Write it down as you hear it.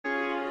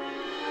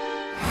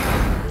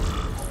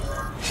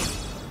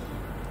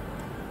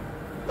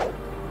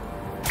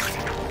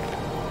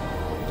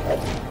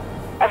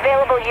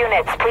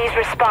units, please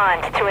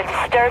respond to a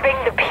disturbing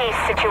the peace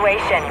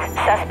situation.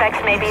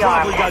 Suspects may be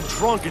armed. Probably got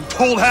drunk and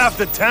told half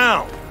the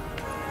town.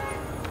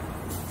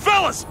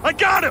 Fellas, I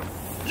got him!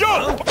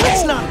 Yo!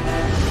 It's not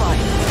fine.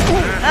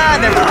 Ah,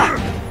 never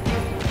mind.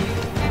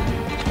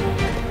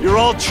 You're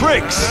all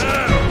tricks.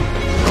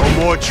 No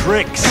more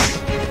tricks.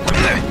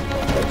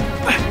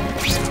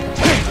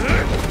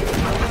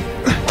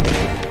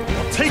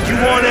 I'll take you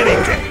on any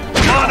day.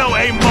 Mano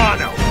a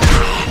mano.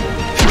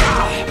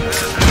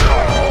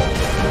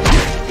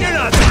 You're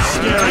not so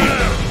scary.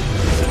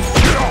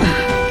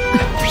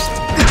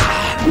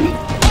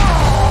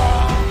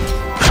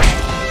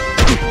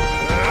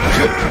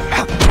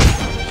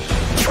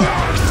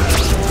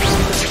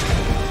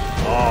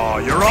 Oh,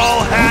 you're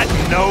all hat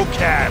and no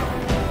cattle.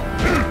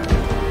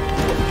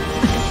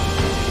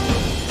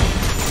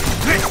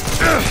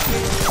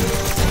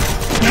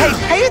 Hey,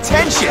 pay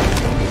attention!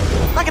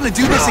 I'm not gonna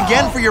do this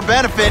again for your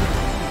benefit.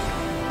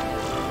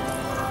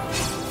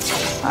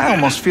 I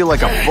almost feel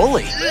like a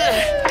bully.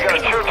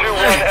 Got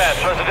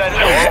 221S,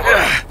 residential.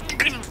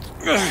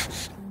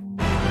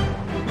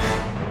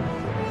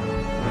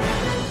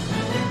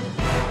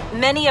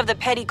 Many of the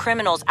petty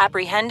criminals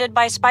apprehended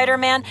by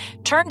Spider-Man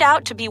turned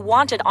out to be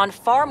wanted on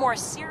far more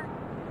serious...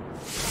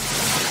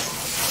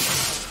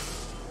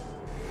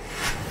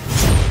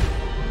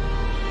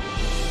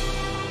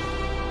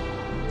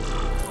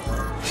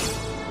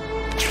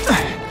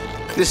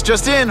 This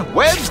just in,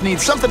 Webbs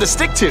needs something to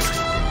stick to.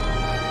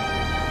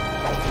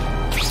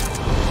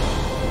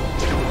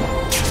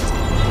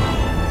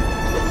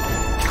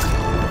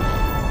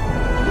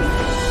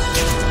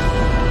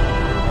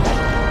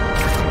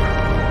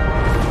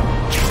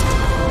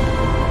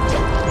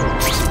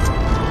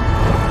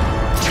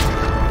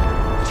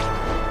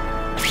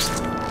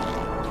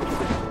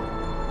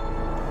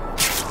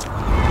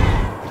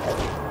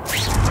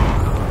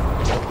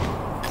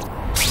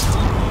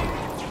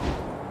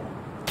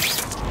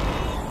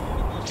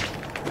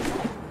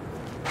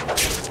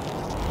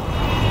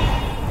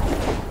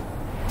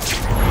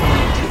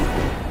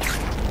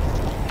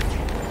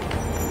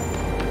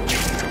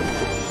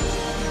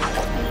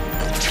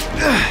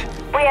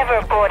 We have a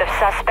report of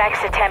suspects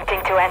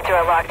attempting to enter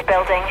a locked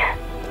building.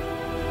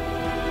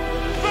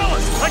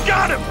 Fellas, I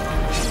got him!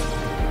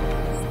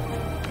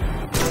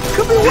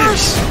 Could be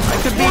worse. I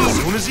could be... As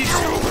soon as he's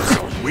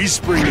sober, we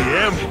spring the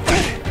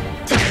ambush.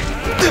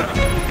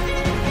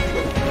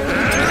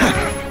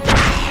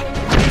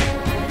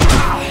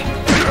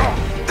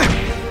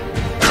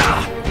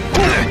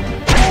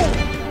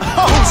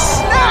 Oh,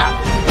 snap!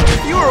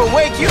 If you were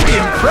awake, you'd be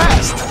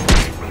impressed.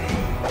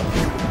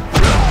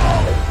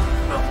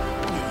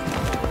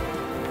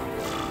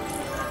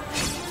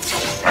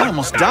 I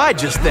almost died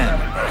just then.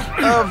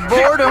 Of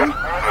boredom.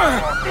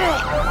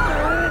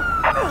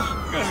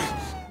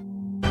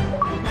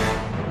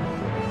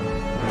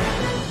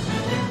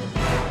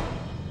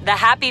 The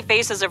happy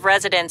faces of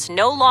residents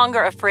no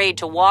longer afraid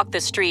to walk the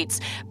streets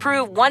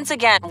prove once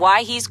again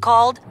why he's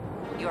called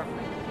your friend.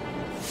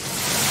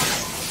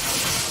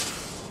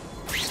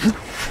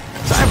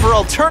 Time for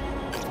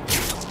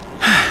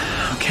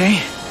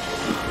Okay,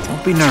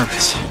 don't be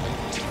nervous.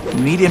 You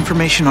need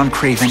information on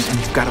Craven, and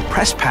you've got a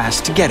press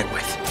pass to get it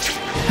with.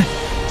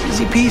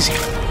 Easy peasy.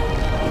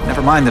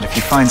 Never mind that if he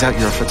finds out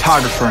you're a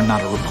photographer and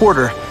not a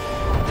reporter,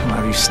 he'll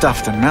have you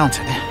stuffed and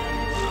mounted.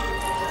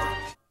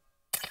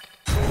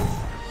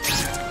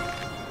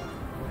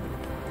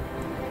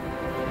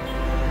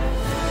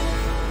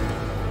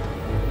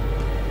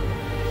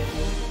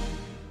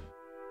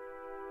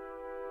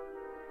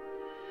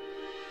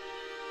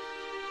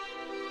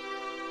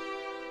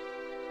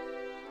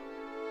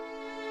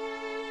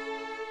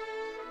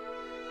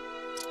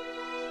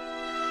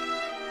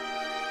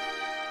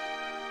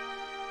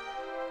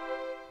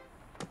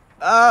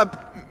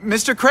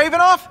 Mr.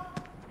 Kravinoff?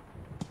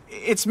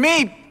 It's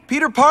me,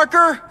 Peter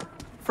Parker,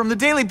 from the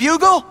Daily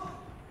Bugle.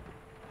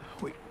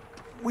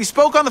 We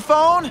spoke on the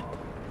phone.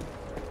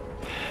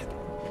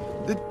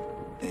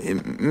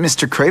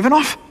 Mr.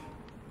 Kravinoff?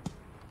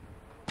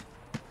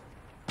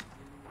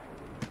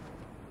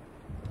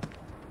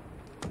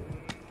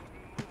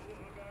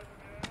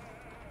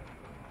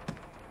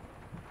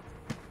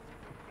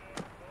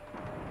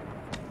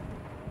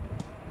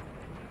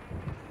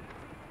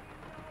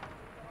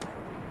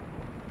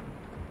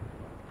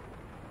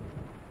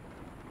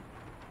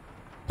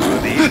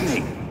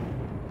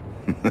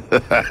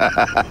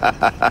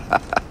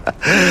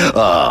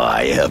 Oh,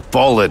 I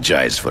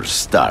apologize for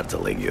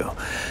startling you.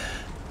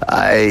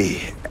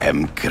 I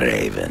am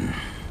Craven.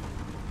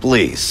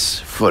 Please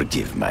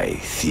forgive my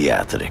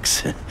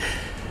theatrics.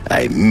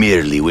 I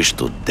merely wish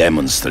to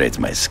demonstrate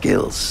my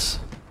skills.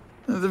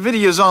 The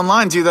videos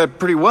online do that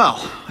pretty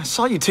well. I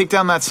saw you take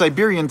down that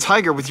Siberian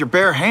tiger with your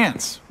bare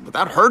hands,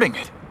 without hurting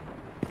it.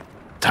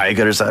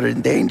 Tigers are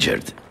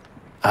endangered.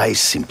 I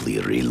simply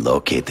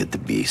relocated the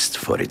beast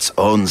for its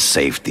own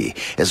safety,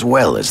 as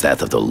well as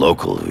that of the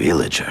local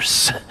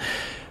villagers.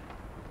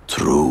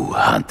 True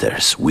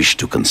hunters wish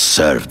to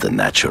conserve the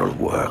natural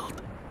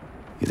world.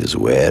 It is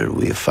where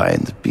we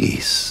find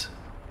peace.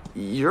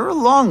 You're a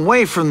long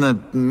way from the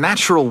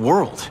natural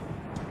world.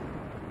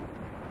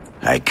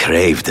 I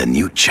craved a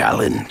new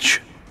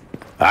challenge.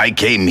 I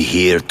came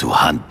here to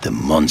hunt the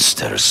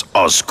monsters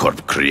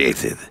Oscorp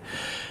created.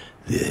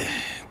 The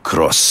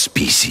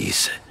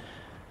cross-species.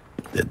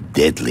 The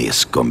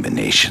deadliest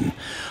combination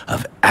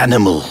of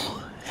animal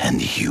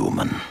and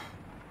human.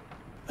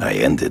 I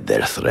ended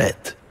their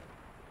threat.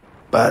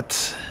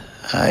 But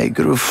I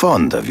grew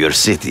fond of your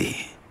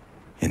city.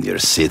 And your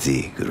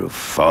city grew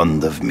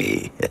fond of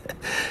me.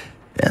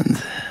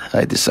 And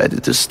I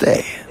decided to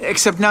stay.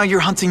 Except now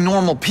you're hunting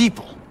normal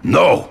people.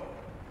 No!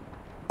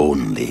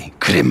 Only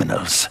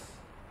criminals.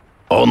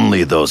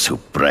 Only those who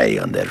prey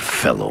on their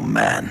fellow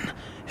man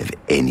have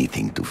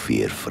anything to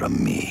fear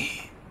from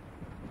me.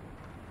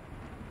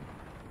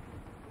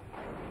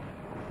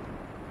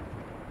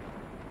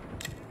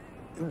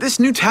 This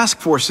new task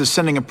force is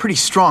sending a pretty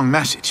strong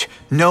message.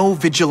 No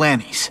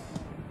vigilantes.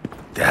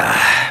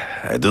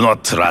 I do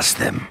not trust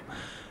them.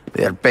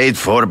 They are paid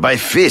for by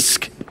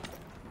Fisk.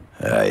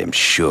 I am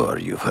sure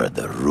you've heard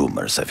the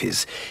rumors of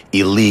his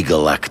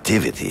illegal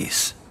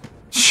activities.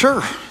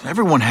 Sure,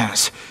 everyone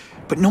has.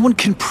 But no one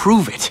can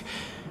prove it.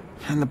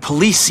 And the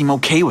police seem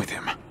okay with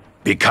him.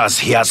 Because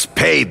he has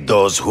paid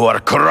those who are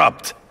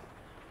corrupt.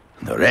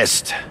 The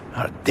rest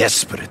are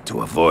desperate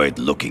to avoid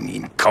looking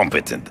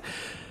incompetent.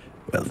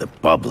 Well, the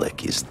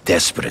public is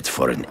desperate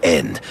for an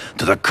end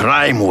to the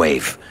crime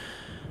wave.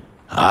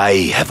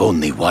 I have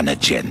only one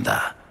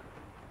agenda.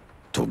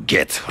 To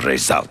get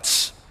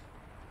results.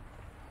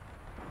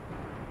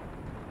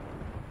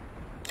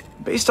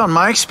 Based on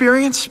my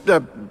experience,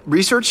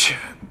 research,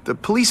 the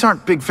police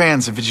aren't big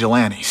fans of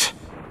vigilantes.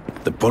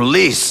 The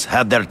police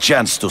had their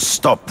chance to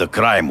stop the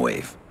crime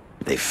wave.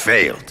 They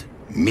failed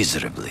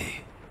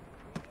miserably.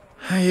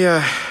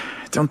 I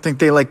don't think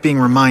they like being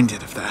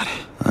reminded of that.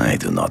 I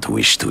do not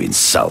wish to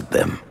insult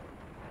them.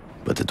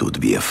 But it would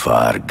be a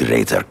far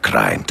greater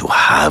crime to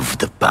have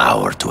the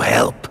power to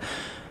help,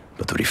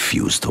 but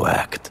refuse to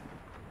act.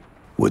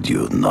 Would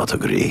you not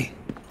agree?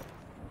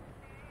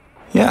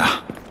 Yeah.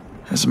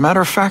 As a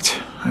matter of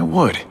fact, I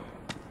would.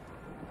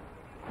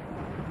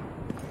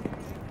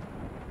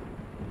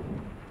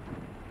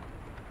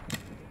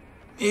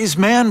 Is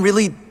man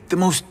really the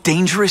most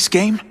dangerous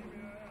game?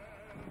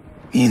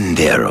 In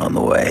their own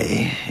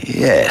way,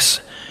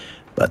 yes.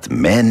 But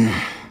men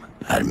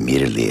are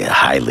merely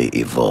highly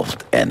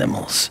evolved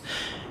animals.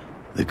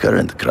 The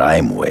current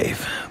crime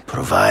wave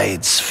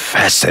provides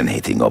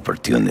fascinating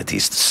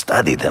opportunities to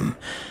study them.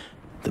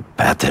 The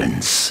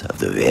patterns of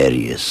the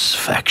various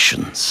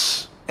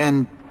factions.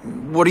 And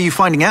what are you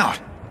finding out?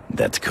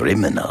 That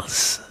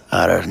criminals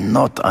are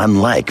not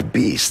unlike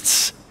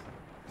beasts.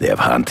 They have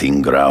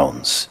hunting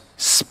grounds,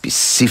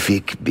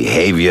 specific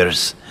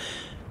behaviors.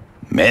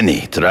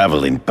 Many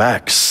travel in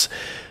packs,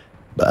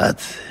 but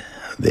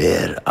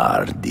there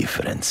are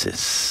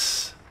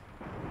differences.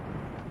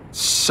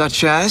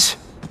 Such as?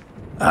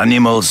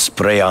 Animals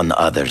prey on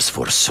others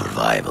for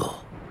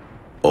survival.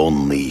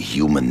 Only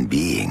human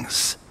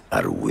beings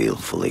are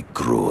willfully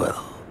cruel.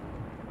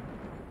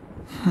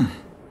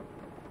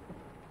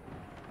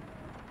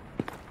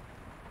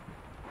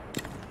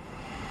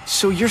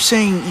 So you're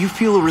saying you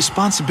feel a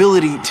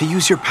responsibility to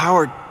use your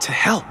power to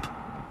help?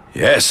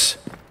 Yes.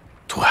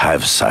 To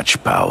have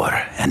such power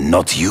and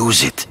not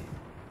use it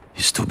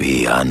is to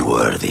be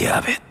unworthy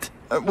of it.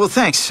 Well,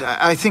 thanks.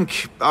 I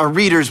think our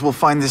readers will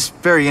find this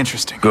very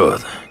interesting.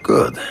 Good,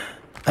 good.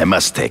 I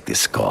must take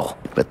this call,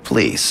 but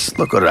please,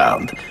 look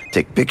around.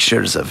 Take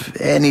pictures of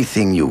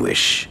anything you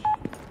wish.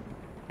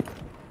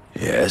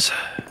 Yes?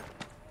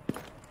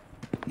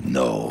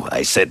 No,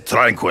 I said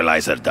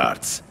tranquilizer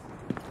darts.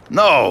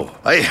 No,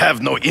 I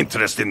have no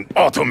interest in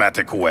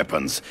automatic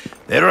weapons.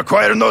 They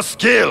require no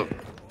skill.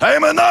 I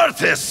am an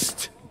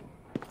artist!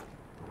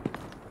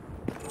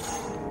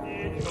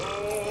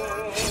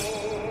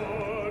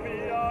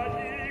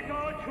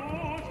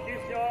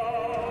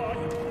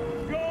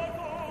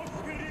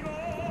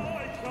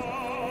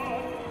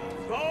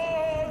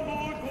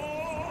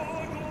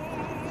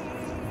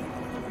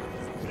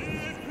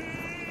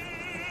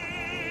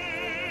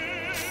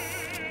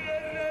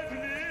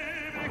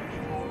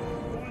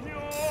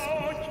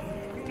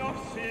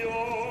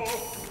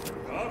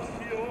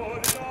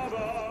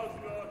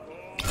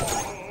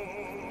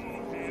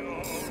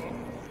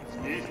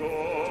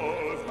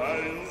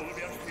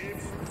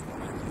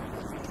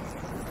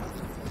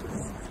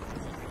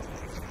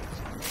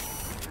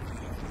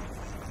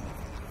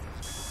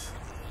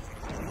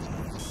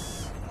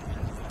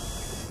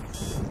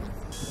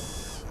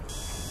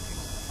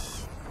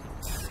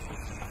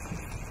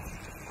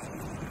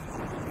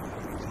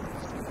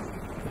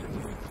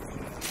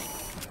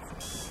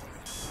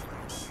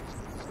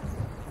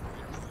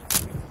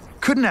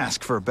 Couldn't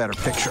ask for a better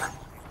picture.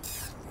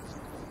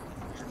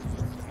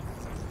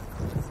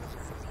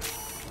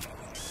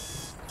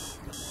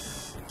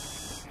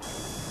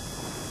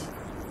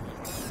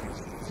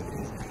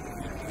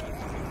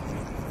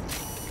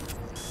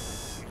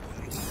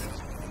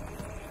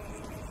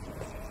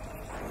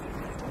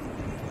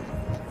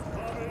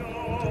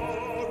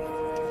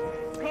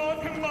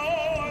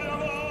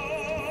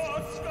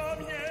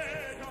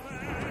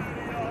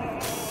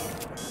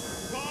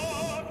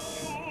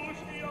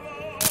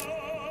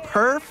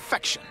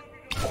 Perfection.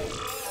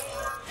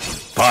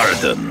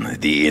 Pardon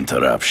the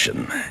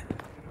interruption.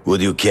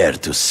 Would you care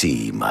to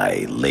see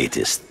my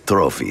latest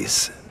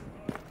trophies?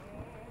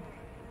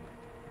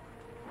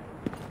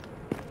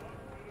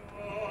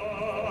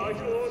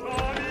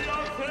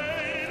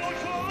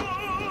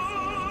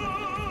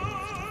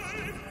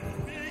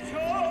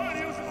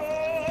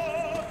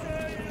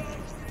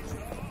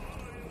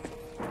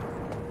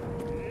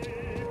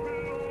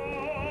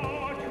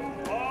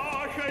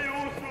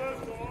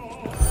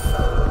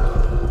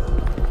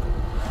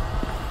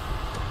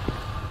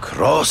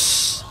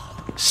 Cross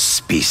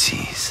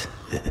species.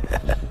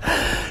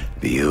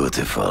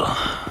 Beautiful.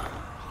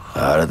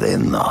 Are they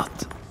not?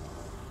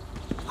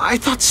 I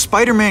thought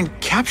Spider-Man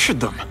captured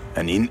them.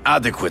 An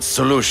inadequate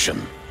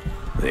solution.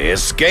 They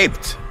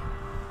escaped.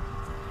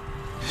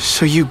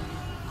 So you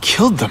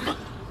killed them?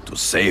 To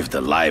save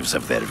the lives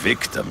of their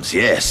victims,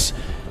 yes.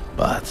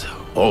 But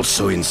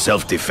also in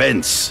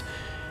self-defense.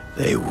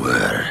 They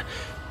were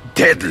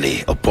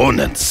deadly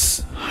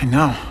opponents. I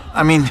know.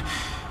 I mean,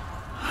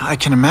 I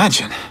can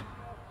imagine.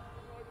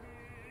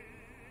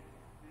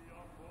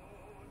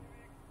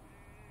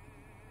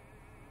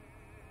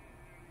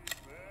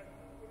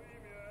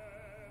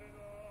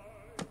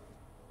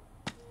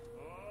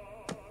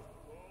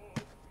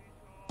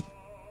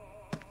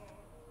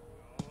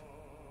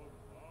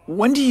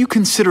 When do you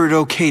consider it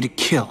okay to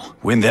kill?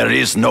 When there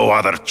is no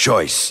other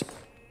choice.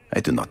 I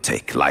do not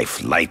take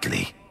life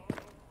lightly.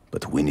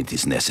 But when it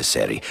is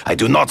necessary, I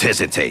do not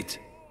hesitate.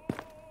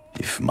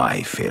 If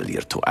my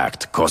failure to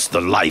act cost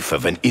the life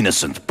of an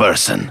innocent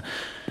person,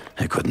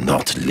 I could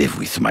not live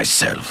with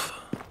myself.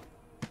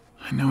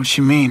 I know what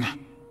you mean.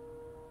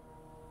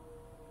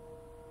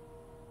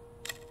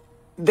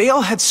 They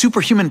all had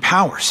superhuman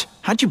powers.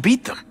 How'd you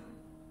beat them?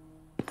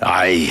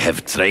 I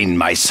have trained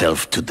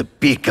myself to the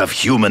peak of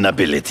human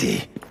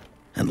ability,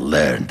 and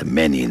learned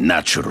many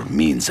natural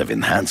means of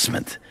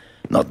enhancement.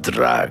 Not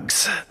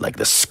drugs, like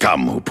the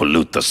scum who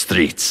pollute the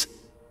streets,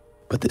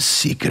 but the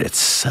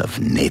secrets of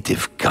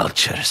native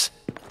cultures.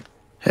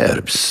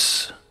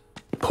 Herbs,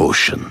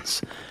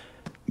 potions,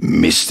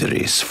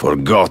 mysteries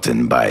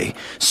forgotten by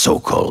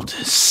so-called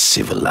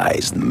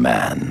civilized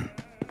man.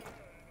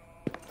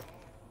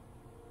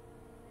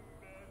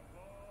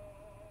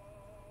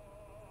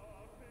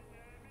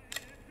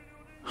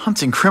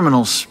 Hunting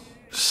criminals.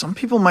 Some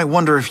people might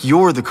wonder if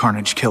you're the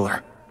Carnage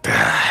Killer.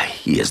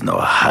 He is no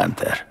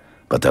hunter,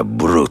 but a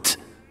brute,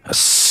 a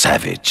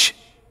savage.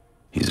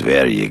 His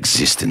very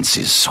existence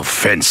is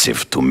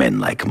offensive to men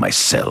like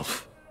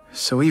myself.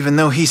 So even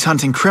though he's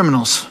hunting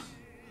criminals,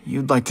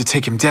 you'd like to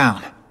take him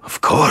down? Of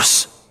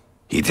course.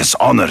 He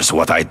dishonors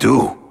what I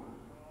do.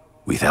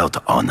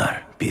 Without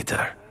honor,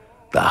 Peter,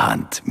 the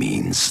hunt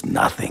means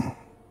nothing.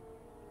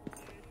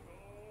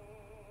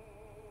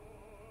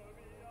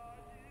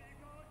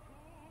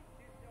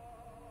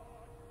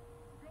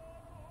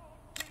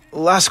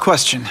 Last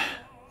question.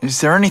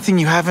 Is there anything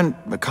you haven't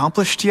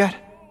accomplished yet?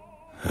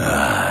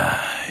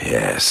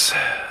 Yes.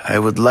 I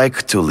would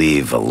like to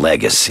leave a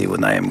legacy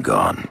when I am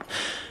gone.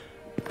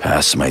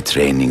 Pass my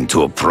training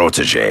to a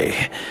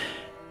protege.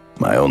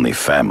 My only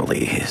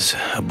family is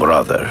a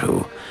brother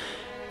who...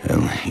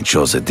 well, he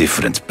chose a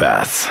different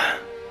path.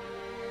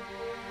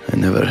 I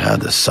never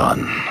had a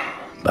son,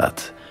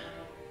 but...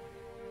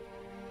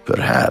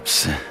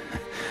 perhaps...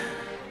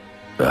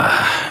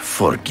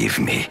 forgive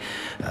me.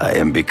 I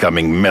am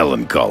becoming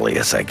melancholy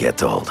as I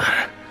get older.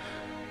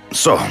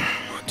 So,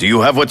 do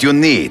you have what you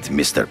need,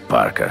 Mr.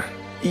 Parker?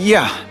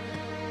 Yeah,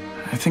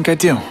 I think I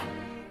do.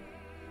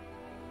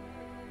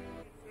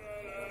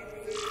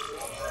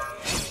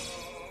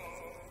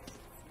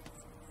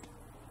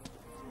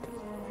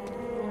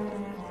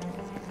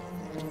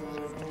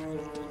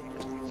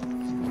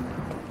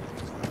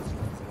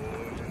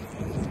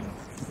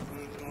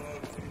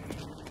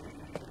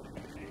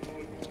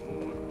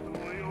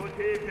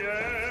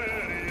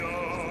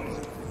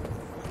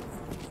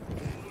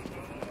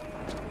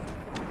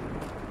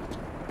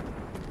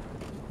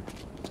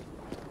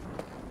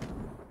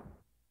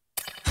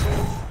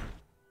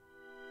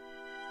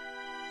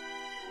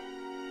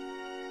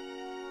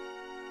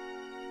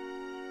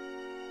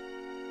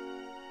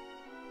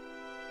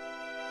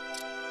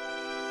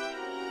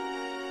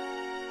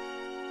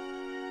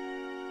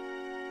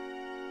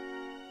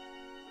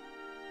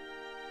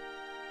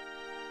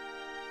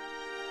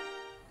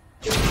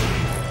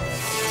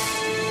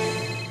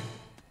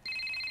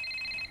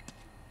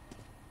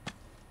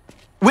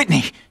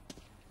 Whitney!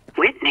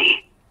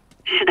 Whitney?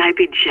 Should I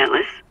be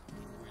jealous?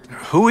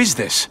 Who is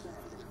this?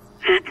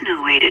 That's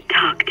no way to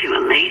talk to a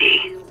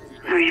lady.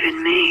 Or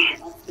even me.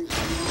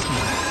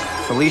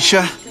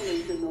 Felicia?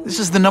 This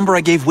is the number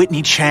I gave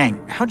Whitney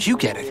Chang. How'd you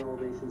get it?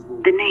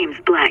 The name's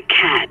Black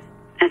Cat,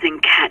 as in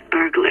cat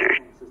burglar.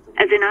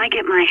 As in I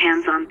get my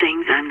hands on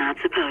things I'm not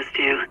supposed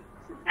to.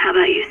 How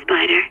about you,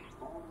 Spider?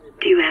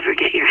 Do you ever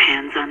get your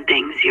hands on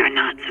things you're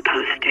not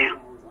supposed to?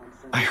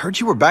 I heard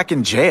you were back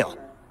in jail.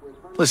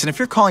 Listen, if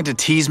you're calling to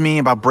tease me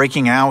about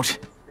breaking out...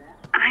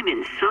 I'm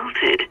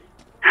insulted.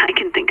 I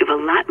can think of a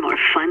lot more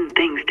fun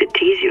things to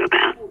tease you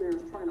about.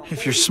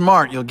 If you're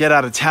smart, you'll get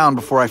out of town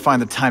before I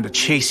find the time to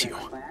chase you.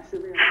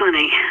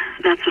 Funny,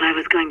 that's what I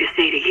was going to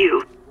say to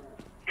you.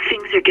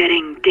 Things are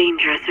getting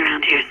dangerous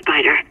around here,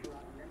 Spider.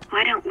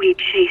 Why don't we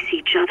chase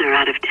each other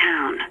out of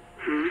town,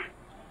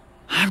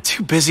 I'm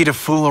too busy to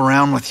fool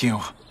around with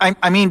you.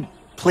 I mean,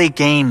 play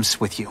games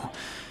with you.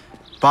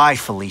 Bye,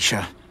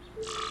 Felicia.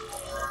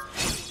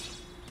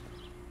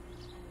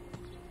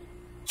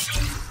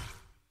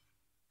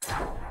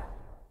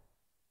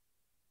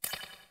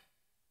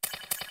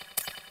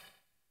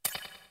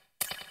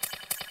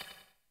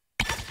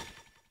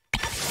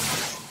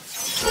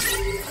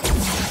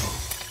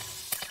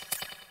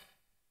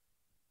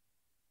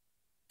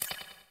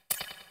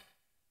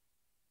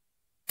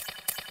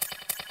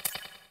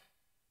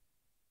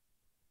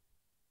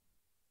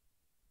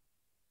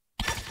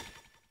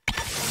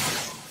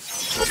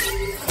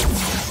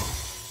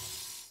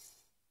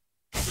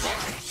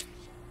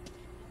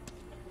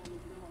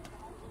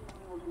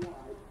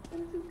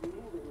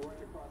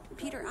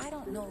 Peter, I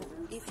don't know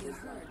if you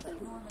heard,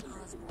 but Norman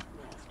Osborn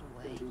passed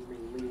away.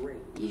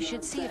 You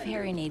should see if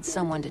Harry needs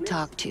someone to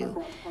talk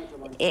to.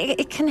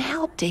 It can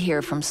help to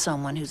hear from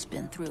someone who's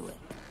been through it.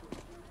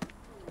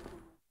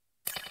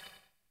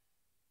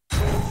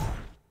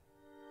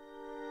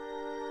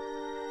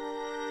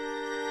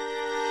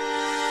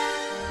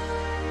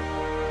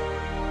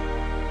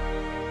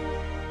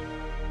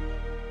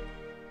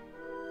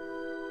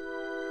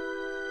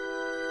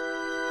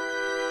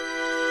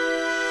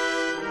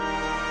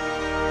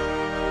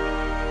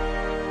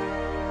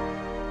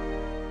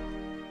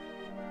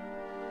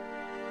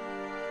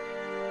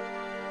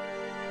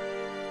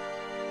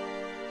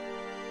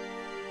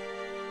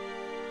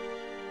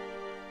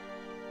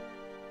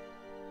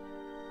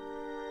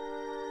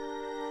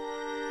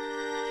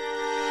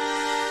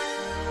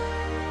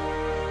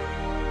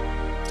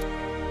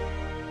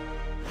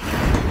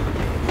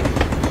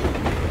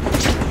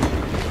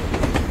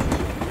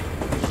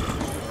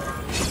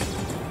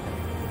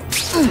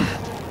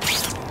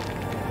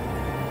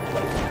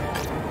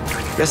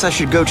 Guess I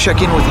should go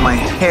check in with my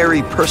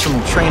hairy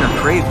personal trainer,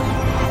 Craven.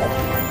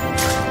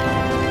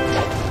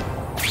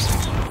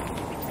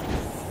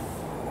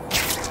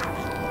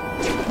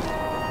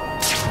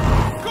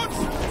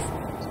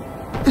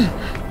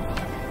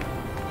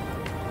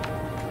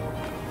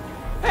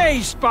 Hey,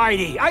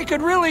 Spidey, I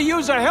could really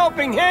use a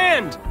helping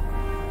hand!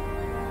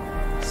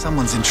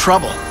 Someone's in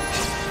trouble.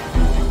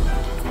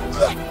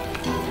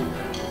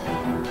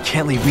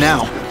 Can't leave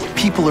now.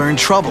 People are in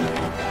trouble.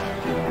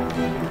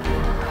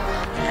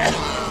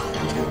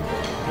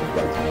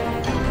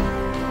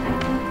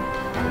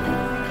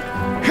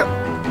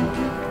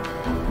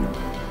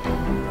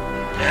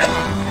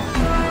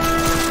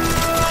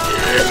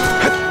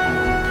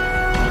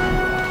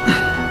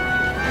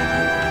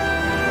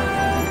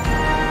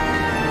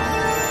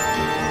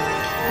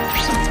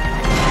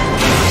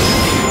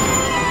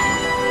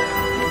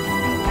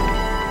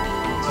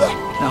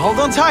 Now hold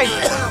on tight.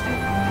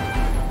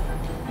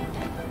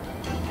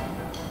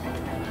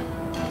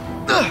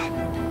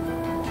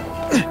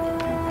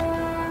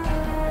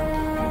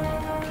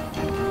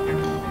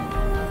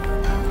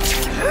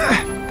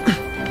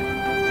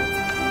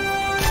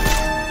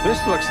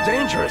 This looks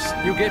dangerous.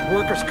 You get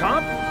workers'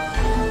 comp?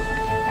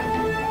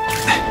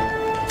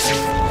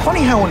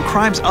 Funny how when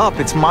crime's up,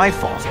 it's my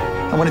fault.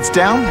 And when it's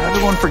down,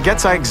 everyone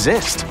forgets I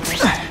exist.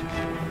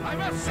 I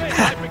must say,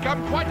 I've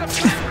become quite a...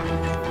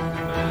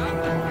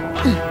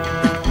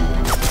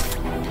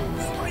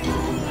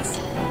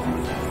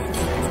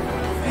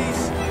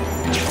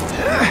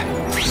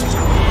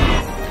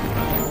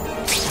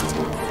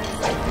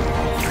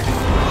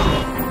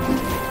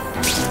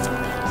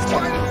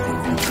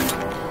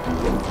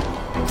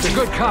 The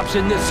good cops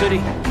in this city,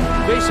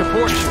 they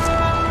support you.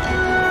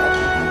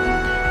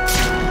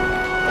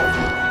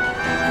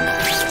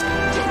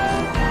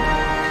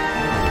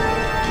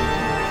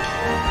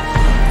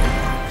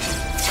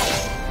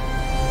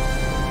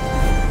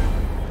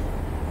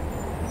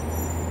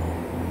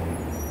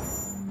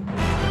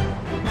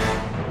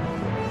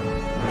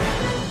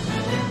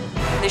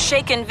 The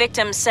shaken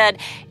victim said,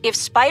 if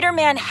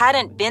Spider-Man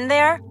hadn't been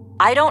there,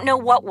 I don't know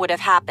what would have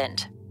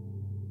happened.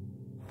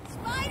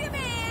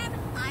 Spider-Man!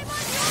 I'm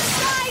on your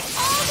side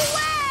all the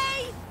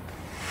way!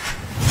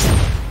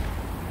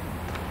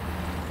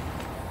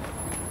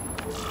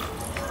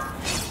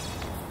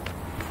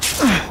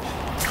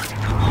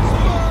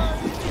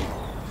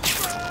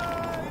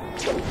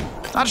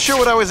 Not sure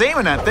what I was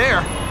aiming at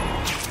there.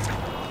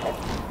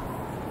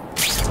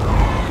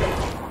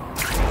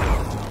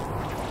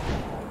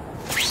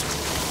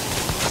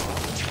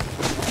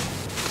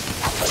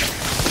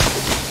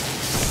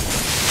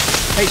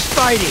 Hey,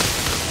 Spidey,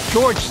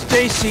 George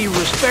Stacy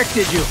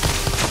respected you.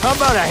 How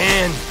about a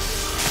hand?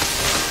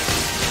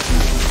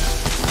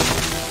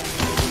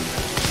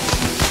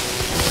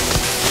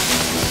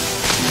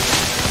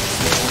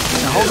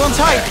 Now hold on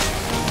tight.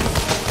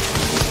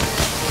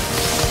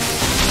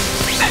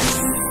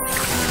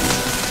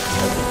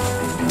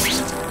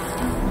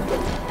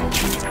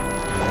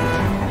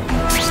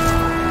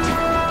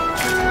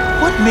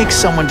 What makes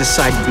someone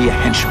decide to be a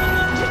henchman?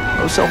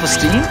 Low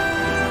self-esteem?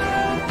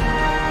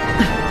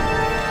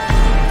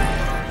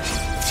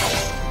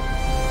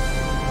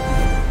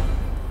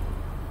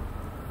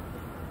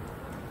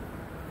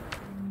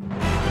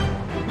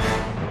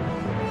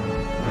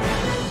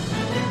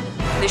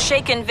 The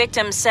shaken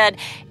victim said,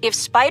 if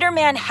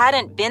Spider-Man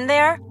hadn't been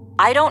there,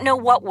 I don't know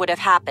what would have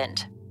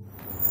happened.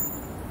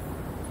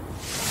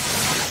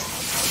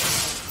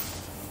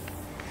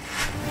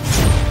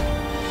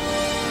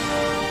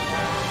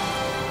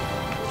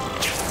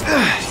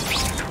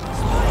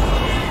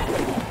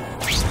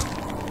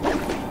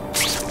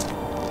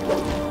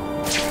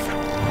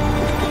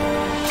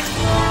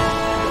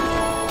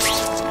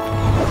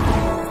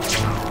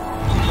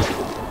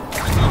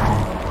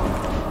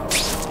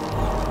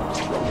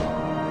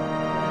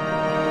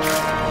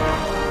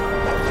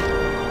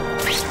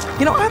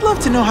 You know, I'd love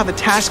to know how the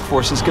task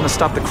force is gonna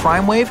stop the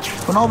crime wave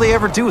when all they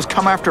ever do is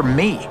come after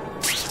me.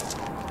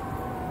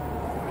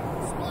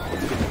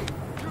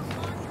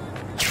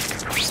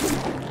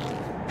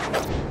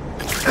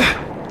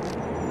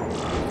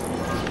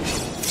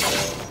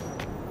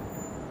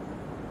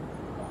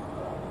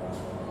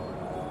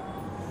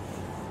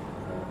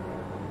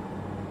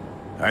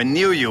 I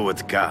knew you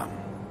would come.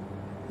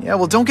 Yeah,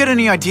 well, don't get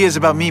any ideas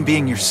about me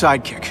being your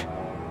sidekick.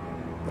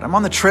 But I'm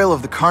on the trail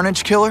of the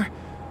Carnage Killer,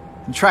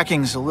 and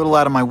tracking's a little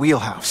out of my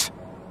wheelhouse.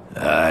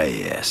 Ah,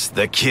 yes,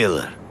 the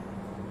killer.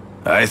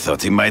 I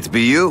thought he might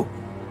be you.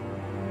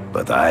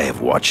 But I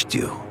have watched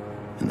you,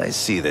 and I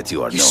see that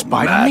you are You no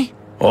spied on man. me?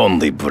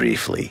 Only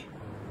briefly.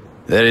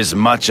 There is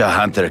much a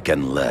hunter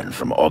can learn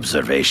from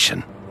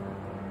observation.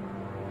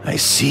 I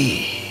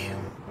see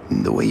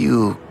the way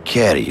you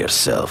carry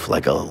yourself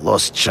like a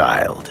lost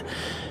child,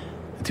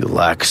 that you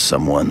lack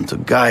someone to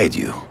guide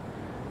you,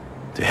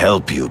 to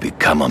help you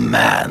become a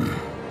man.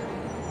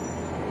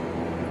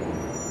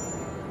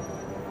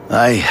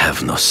 I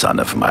have no son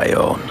of my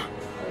own.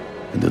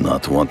 I do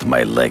not want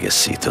my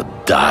legacy to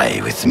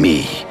die with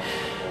me.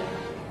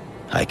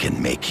 I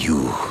can make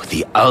you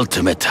the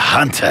ultimate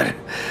hunter.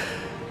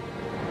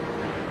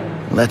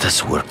 Let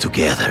us work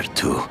together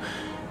to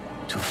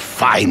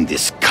find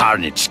this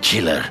Carnage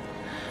Killer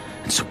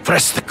and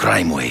suppress the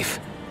crime wave.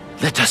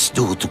 Let us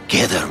do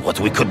together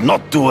what we could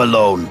not do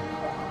alone.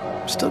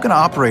 I'm still gonna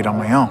operate on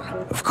my own.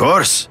 Of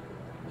course,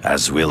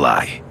 as will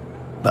I.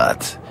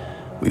 But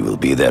we will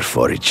be there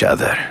for each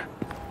other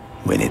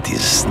when it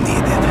is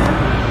needed.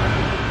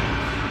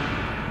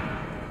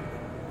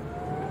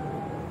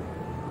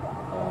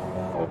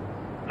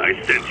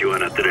 I sent you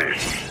an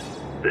address.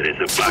 There is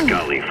a back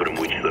alley from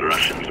which the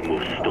Russians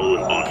move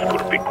stolen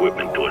Oscorp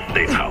equipment to a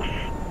safe house.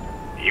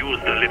 Use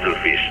the little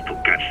fish to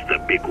catch the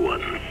big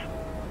ones.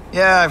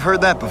 Yeah, I've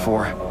heard that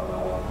before.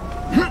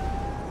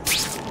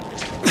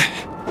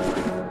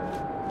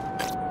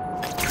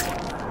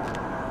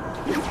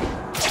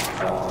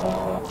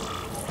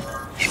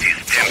 It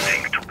is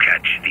tempting to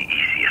catch the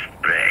easiest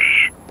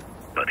prey,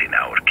 but in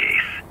our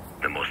case,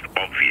 the most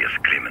obvious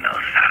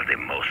criminals are the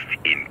most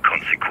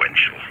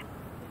inconsequential.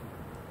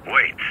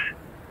 Wait.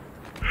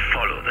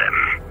 Follow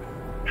them.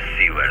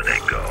 See where they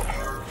go.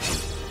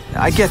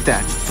 I get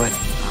that, but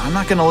I'm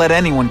not gonna let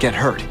anyone get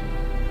hurt.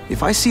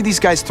 If I see these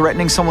guys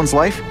threatening someone's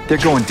life, they're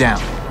going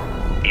down.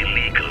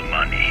 Illegal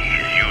money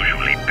is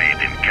usually paid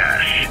in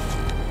cash.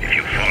 If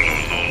you follow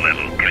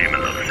low-level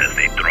criminals as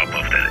they drop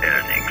off their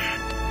earnings,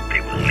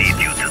 they will lead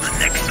you to the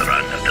next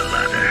rung of the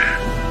ladder.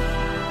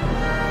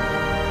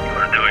 You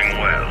are doing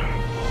well.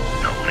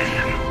 Now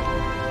listen.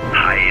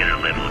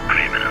 Higher-level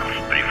criminals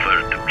prefer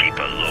to keep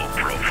a low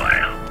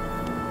profile.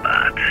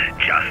 But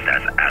just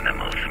as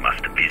animals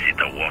must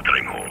visit a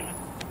watering hole,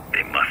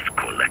 they must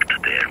collect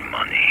their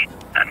money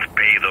and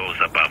pay those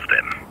above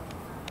them.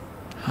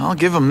 I'll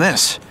give them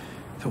this.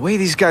 The way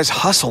these guys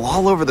hustle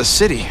all over the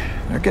city,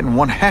 they're getting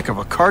one heck of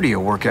a cardio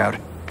workout.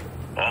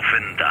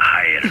 Often the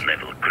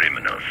higher-level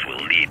criminals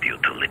will lead you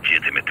to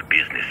legitimate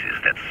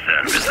businesses that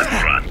serve as a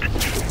front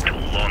to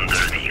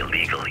launder the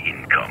illegal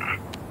income.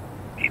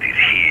 It is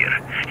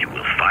here you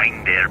will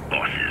find their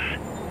bosses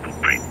who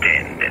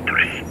pretend at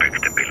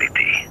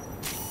respectability.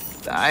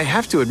 I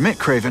have to admit,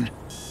 Craven,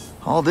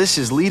 all this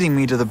is leading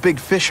me to the big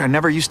fish I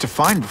never used to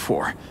find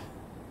before.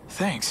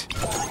 Thanks.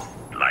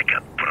 Like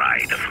a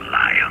pride of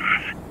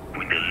lions,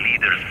 when the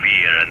leaders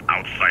fear an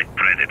outside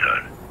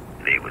predator,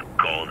 they will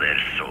call their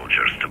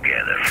soldiers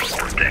together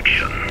for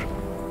protection.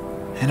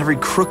 And every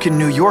crook in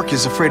New York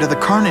is afraid of the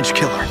Carnage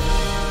Killer.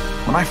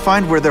 When I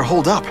find where they're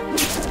holed up,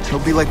 it'll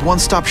be like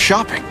one-stop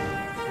shopping.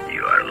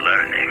 You are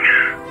learning,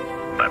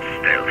 but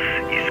stealth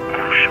is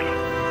crucial.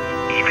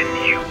 Even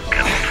you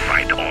cannot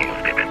fight all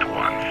of them at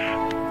once.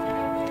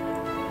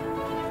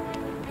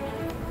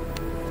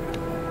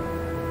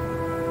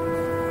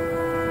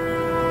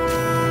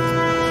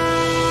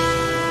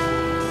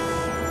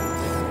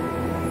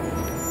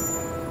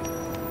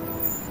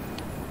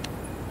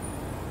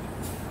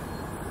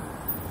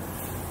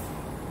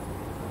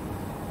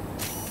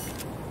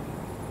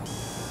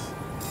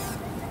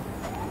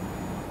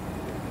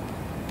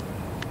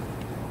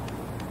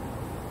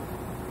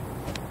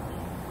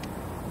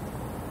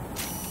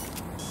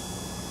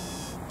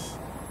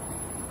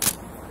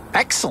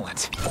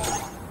 Excellent.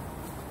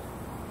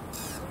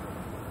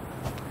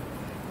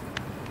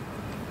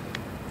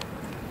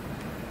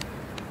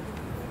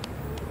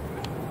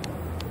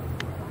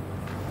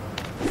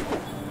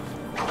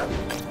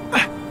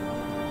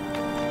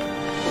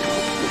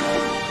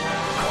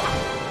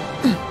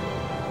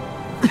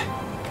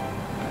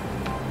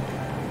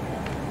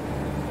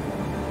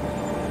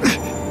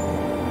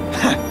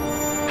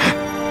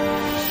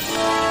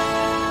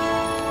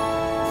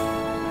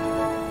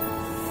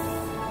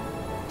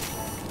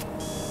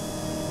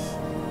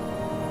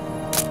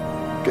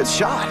 Good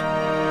shot.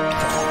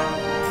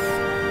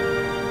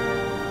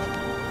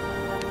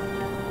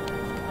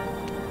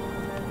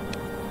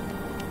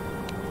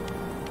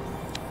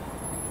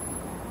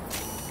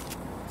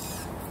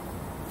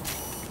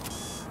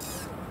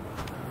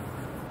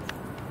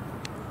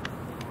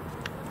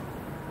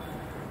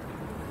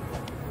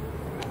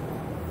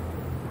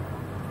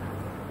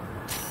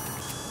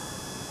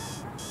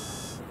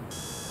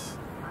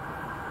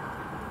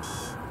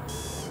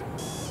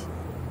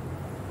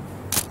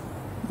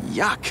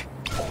 Yuck.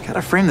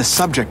 Gotta frame the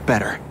subject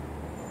better.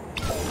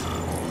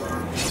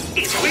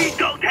 If we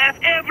don't have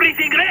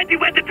everything ready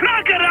when the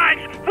truck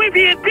arrives, we'll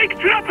be in big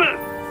trouble!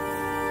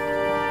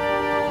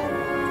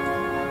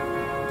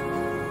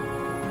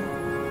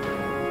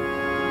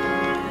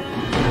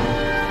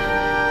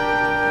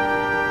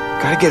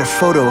 Gotta get a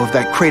photo of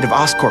that crate of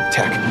Oscorp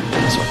tech,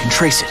 so I can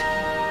trace it.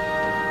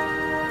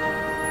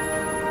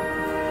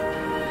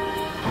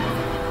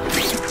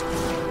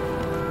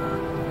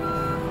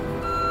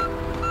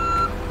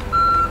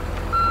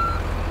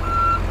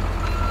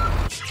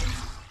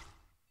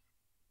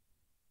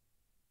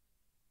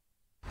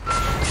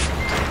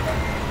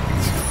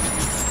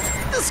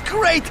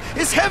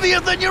 Is heavier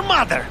than your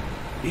mother.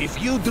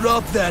 If you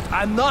drop that,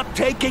 I'm not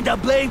taking the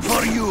blame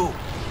for you.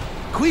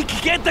 Quick,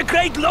 get the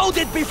crate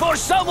loaded before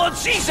someone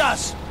sees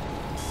us!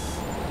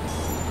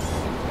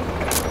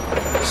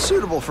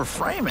 Suitable for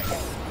framing.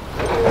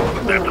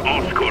 That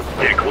Oscorp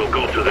tech will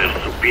go to their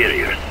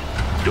superiors.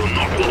 Do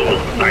not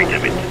lose sight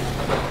of it.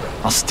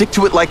 I'll stick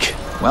to it like,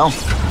 well,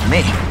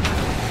 me.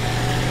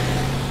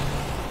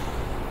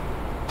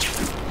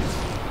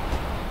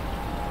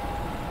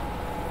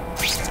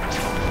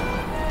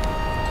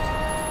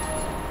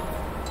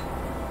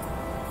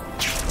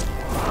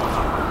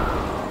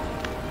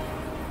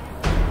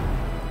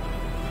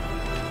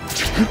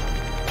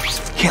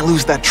 Can't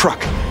lose that truck.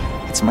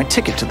 It's my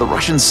ticket to the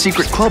Russian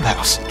secret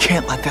clubhouse.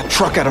 Can't let that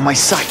truck out of my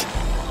sight.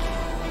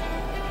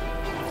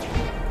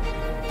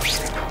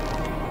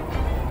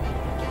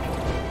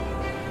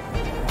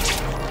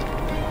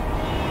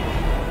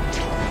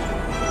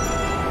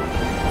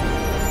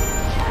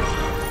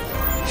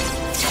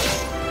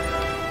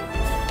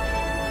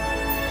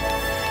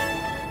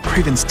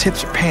 Craven's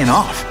tips are paying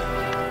off.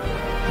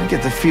 I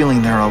get the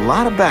feeling there are a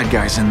lot of bad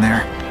guys in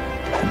there.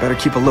 I better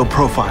keep a low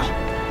profile.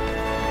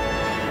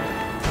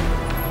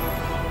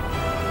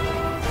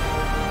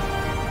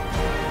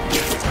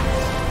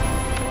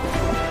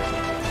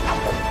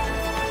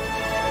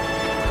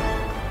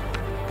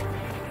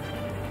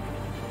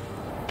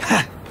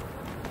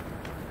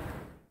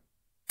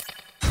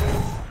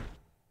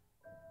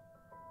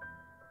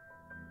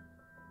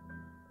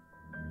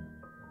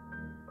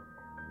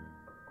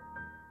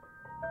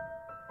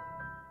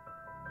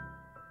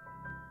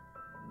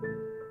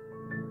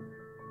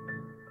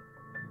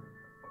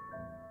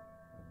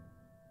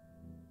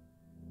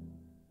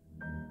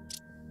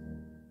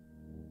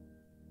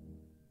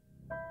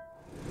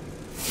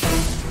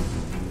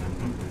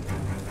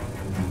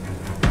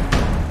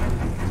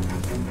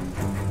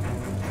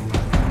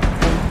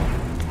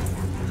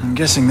 I'm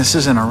guessing this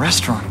isn't a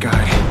restaurant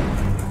guide.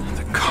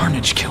 The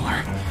Carnage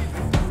Killer.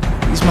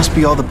 These must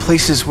be all the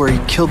places where he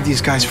killed these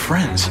guys'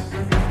 friends.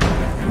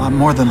 A lot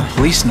more than the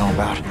police know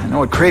about. I know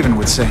what Craven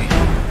would say.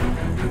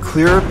 A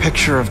clearer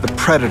picture of the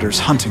Predator's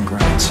hunting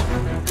grounds.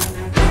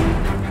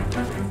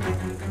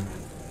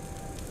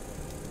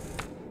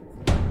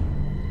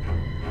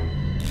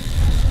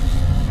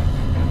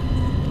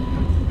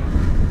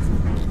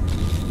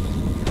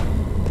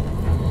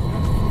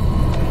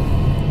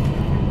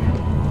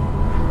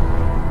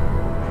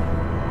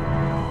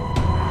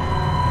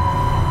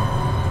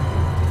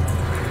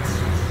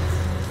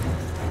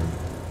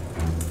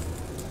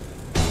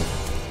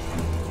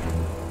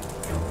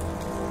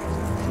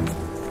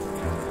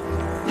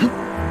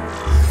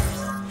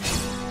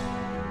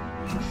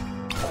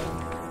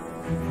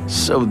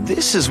 So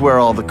this is where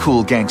all the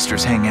cool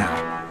gangsters hang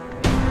out.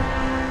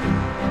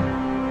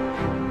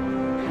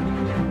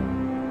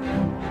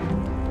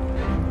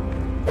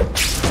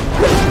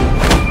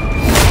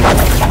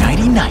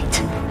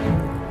 Nighty-night.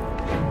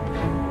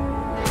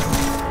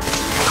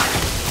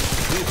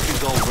 This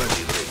is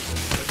already late,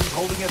 but he's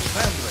holding a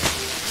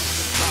fundraiser.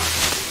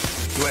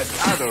 To ask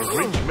other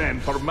rich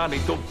men for money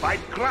to fight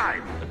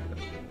crime.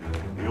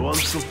 He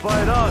wants to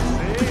fight us,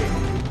 eh?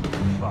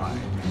 Fine.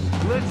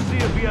 Let's see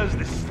if he has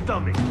the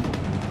stomach.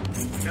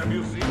 Have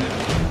you seen it?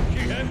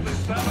 He has the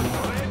stomach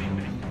for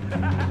anything.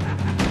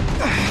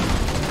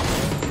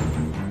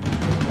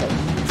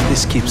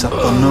 this keeps up,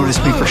 they'll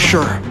notice me for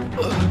sure.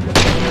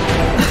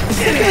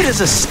 It is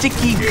a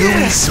sticky,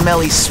 gooey,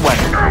 smelly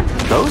sweater.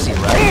 Cozy,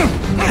 right?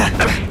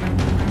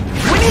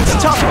 We need to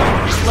talk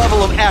about this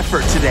level of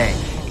effort today.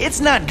 It's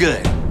not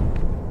good.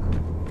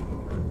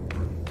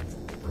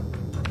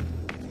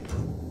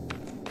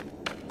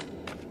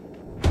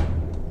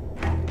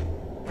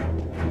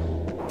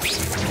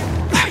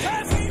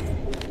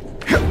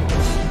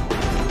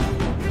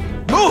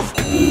 Move!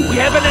 We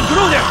have an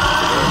intruder!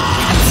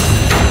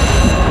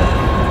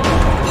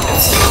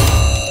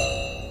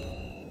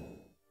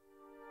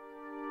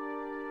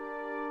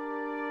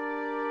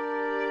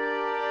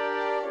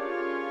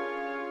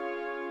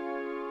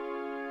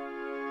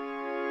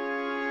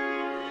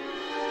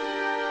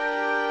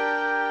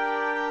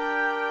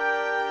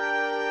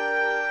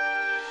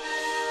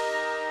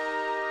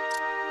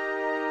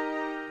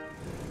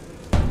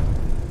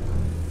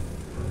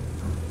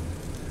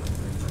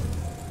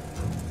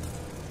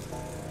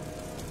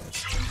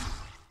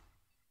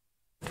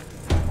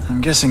 I'm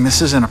guessing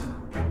this isn't a...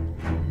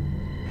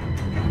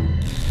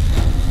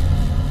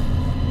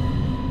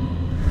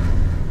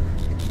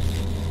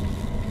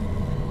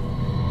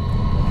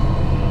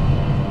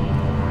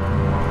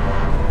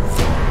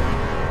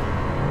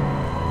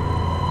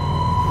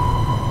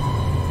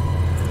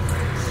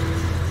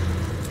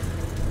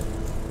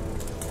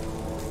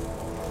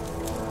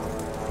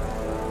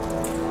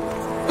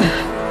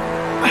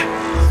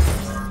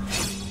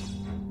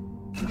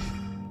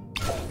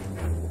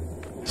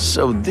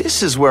 So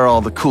this is where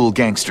all the cool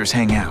gangsters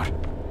hang out.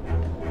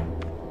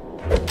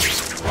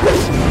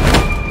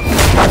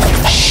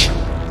 Shh!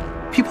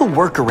 People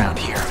work around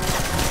here.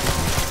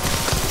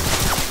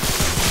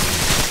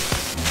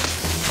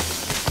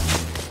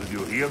 Did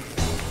you hear?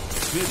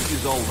 Smith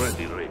is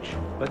already rich,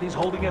 but he's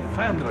holding a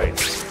fan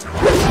race.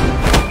 Paying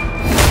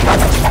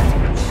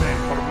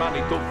for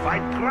money to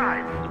fight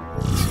crime.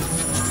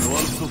 He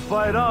wants to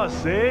fight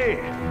us, eh?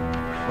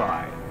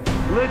 Fine.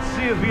 Let's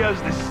see if he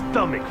has the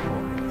stomach for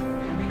it.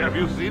 Have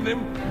you seen him?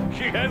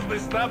 He has the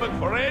stomach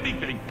for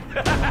anything.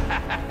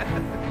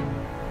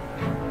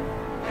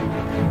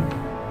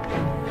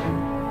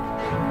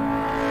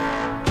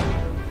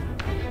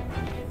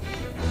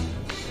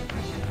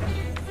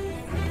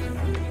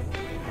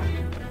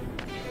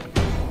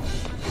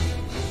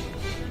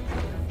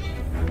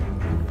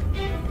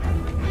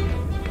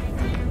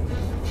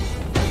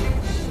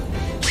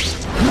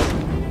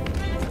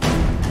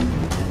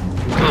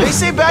 They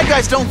say bad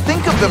guys don't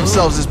think of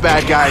themselves as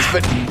bad guys,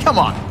 but come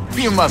on.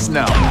 You must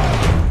know.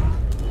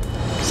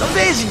 Some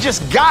days you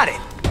just got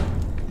it.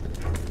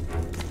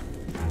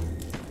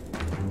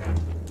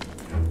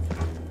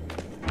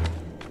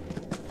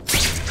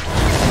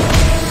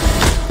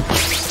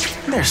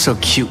 They're so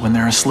cute when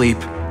they're asleep.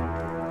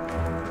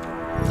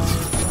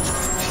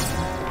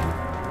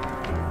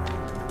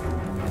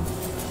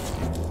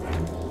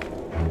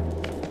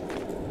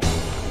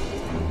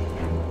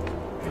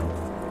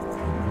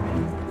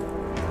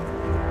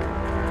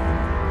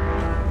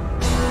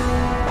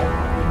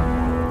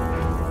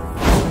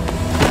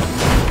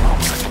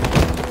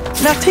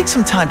 Now take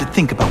some time to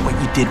think about what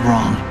you did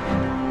wrong.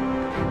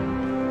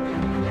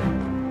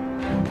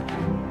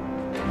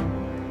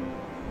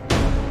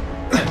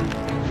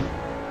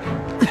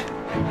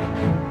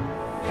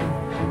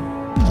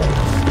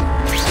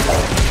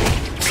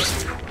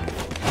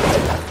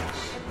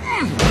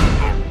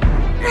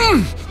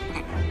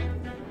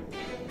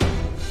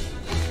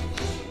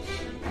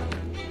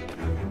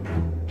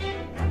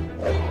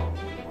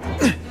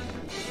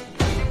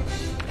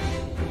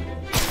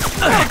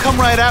 I'll come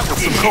right out with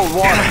some cold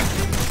water.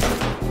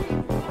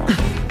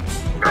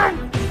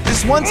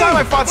 This one time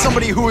I fought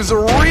somebody who was a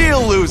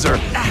real loser,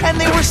 and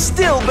they were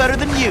still better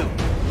than you.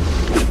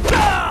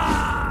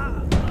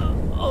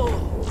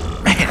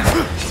 Man,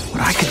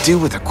 what I could do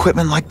with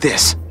equipment like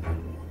this.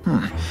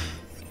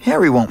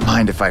 Harry won't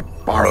mind if I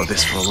borrow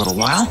this for a little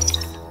while.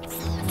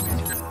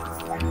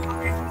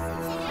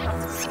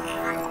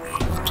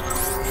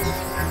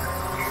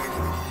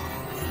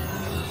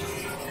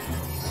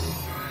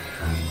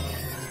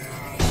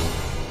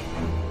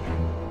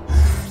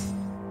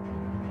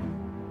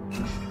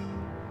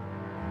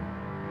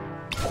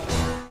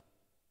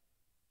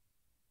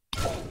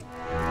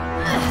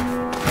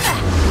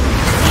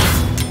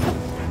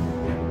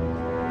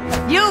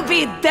 You'll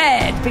be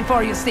dead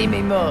before you see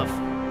me move.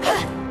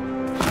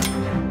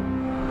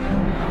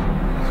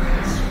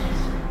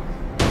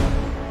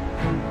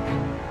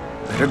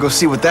 Better go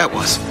see what that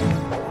was.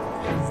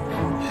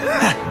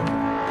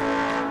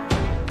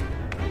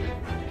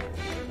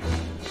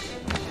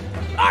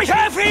 I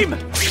have him!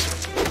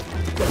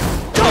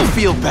 Don't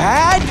feel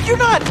bad. You're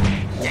not...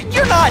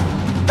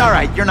 All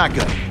right, you're not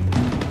good.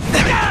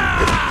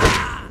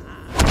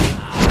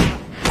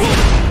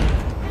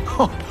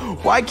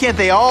 Why can't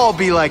they all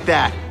be like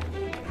that?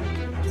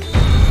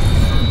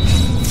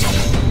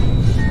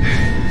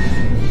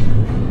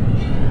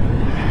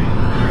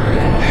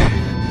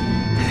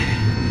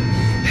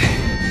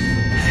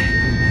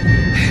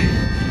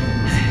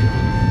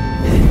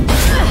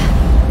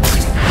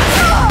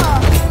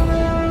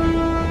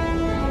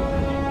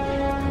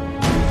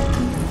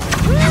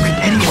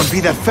 be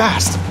that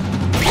fast.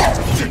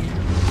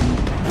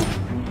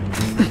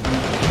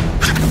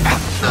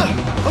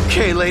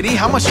 Okay, lady,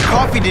 how much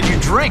coffee did you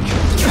drink?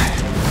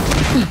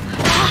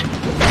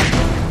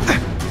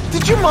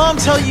 Did your mom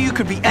tell you you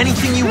could be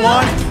anything you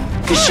want?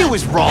 Because she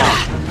was wrong.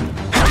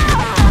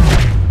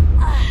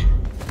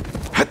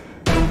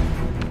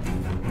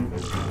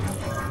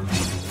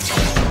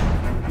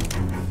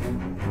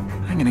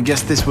 I'm gonna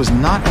guess this was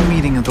not a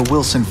meeting of the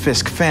Wilson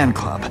Fisk fan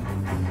club.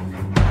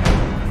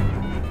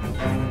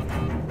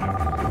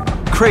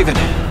 Craven,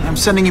 I'm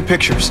sending you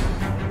pictures.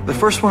 The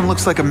first one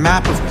looks like a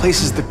map of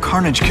places the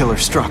Carnage Killer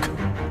struck.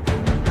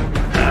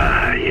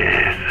 Ah,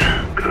 yes.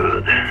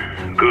 Good.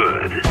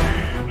 Good.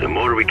 The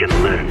more we can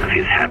learn of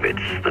his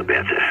habits, the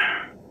better.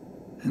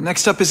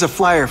 Next up is a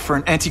flyer for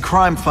an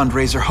anti-crime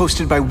fundraiser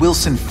hosted by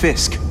Wilson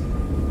Fisk.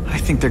 I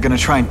think they're gonna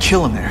try and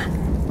kill him there.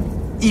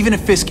 Even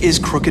if Fisk is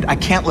crooked, I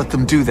can't let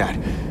them do that.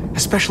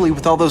 Especially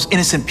with all those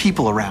innocent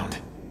people around.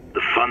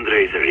 The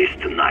fundraiser is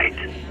tonight.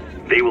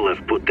 They will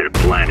have put their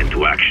plan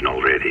into action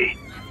already.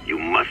 You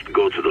must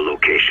go to the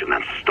location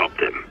and stop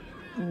them.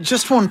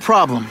 Just one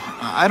problem.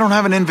 I don't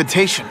have an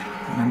invitation.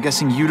 And I'm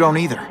guessing you don't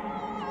either.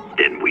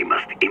 Then we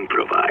must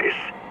improvise.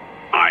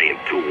 I am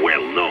too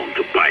well known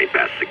to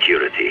bypass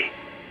security.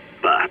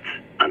 But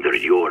under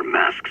your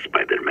mask,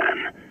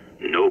 Spider-Man,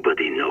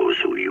 nobody knows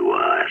who you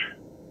are.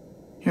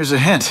 Here's a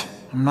hint.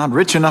 I'm not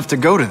rich enough to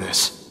go to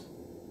this.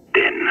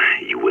 Then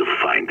you will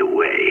find a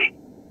way.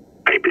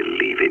 I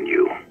believe in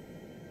you.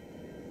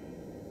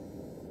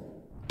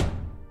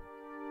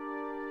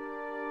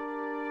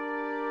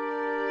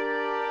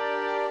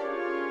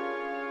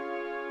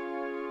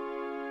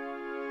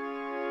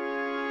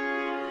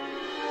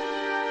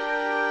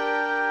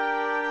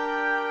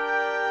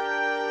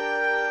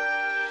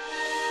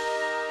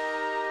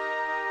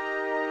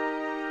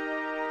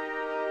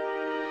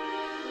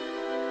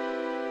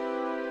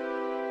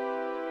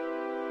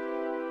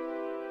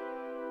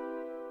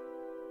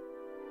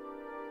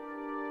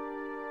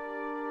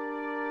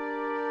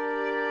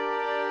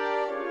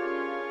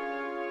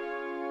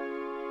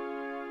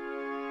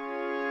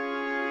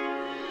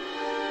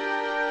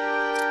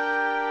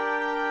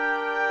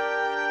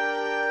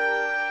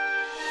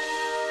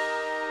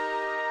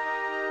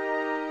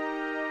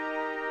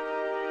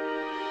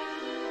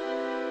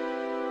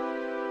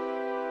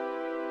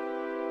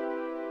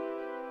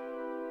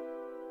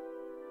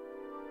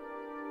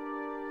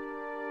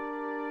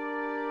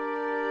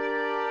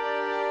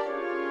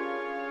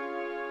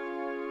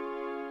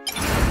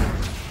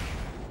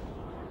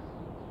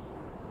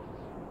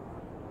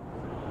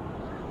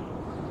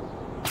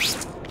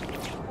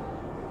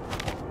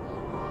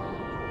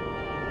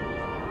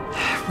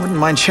 Wouldn't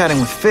mind chatting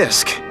with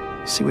Fisk,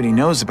 see what he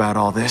knows about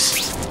all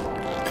this.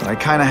 But I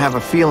kinda have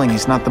a feeling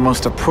he's not the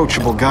most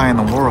approachable guy in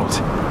the world.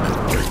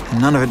 And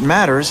none of it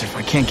matters if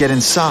I can't get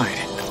inside.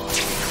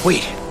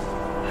 Wait,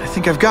 I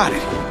think I've got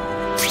it.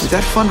 With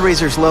that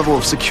fundraiser's level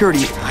of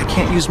security, I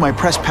can't use my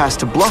press pass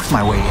to bluff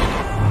my way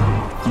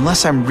in.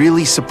 Unless I'm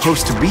really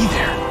supposed to be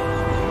there.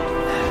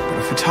 But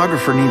a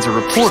photographer needs a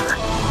reporter.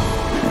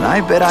 And I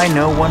bet I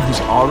know one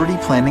who's already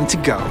planning to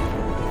go.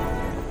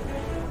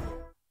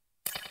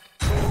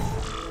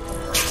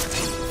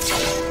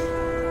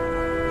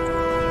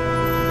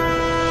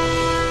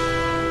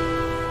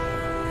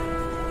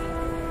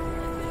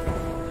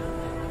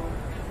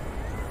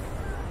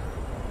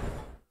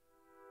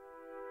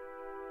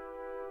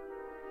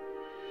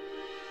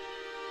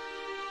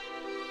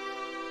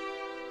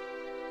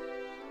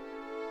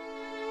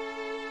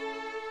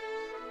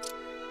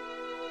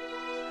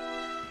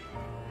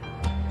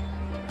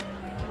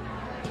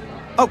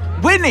 Oh,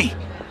 Whitney!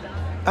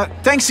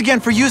 Thanks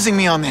again for using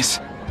me on this.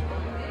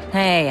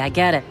 Hey, I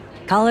get it.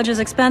 College is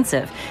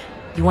expensive.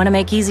 You want to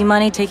make easy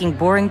money taking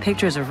boring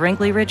pictures of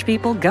wrinkly rich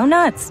people? Go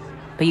nuts!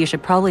 But you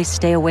should probably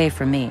stay away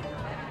from me.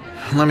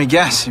 Let me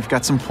guess, you've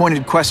got some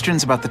pointed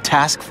questions about the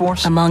task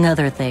force? Among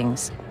other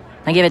things.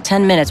 I give it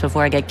 10 minutes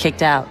before I get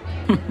kicked out.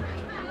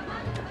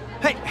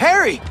 Hey,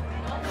 Harry!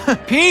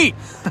 Pete!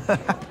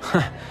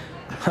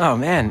 Oh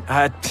man,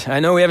 I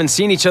know we haven't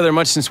seen each other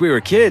much since we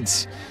were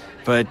kids,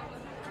 but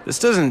this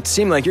doesn't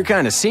seem like your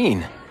kind of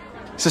scene.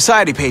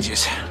 Society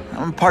pages.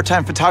 I'm a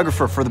part-time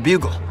photographer for the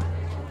Bugle.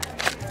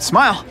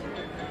 Smile.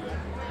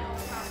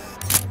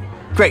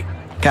 Great,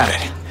 got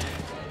it.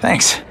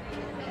 Thanks.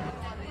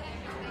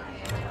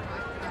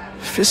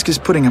 Fisk is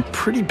putting a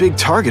pretty big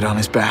target on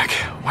his back.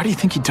 Why do you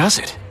think he does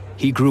it?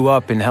 He grew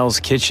up in Hell's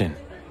Kitchen.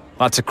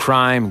 Lots of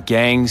crime,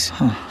 gangs.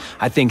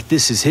 I think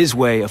this is his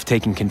way of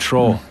taking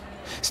control.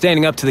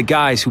 Standing up to the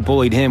guys who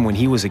bullied him when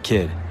he was a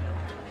kid.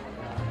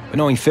 But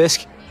knowing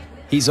Fisk,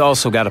 he's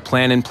also got a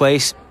plan in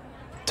place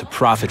to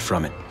profit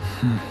from it.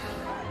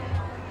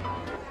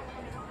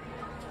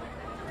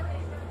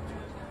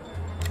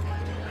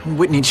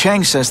 Whitney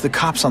Chang says the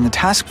cops on the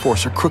task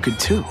force are crooked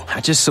too.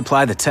 I just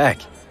supply the tech.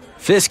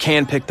 Fisk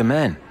handpicked the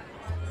men.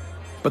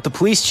 But the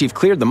police chief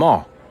cleared them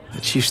all.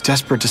 The chief's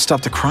desperate to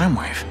stop the crime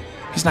wave.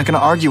 He's not going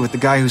to argue with the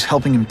guy who's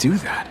helping him do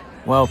that.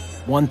 Well,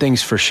 one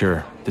thing's for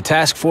sure. The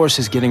task force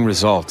is getting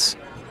results.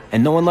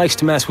 And no one likes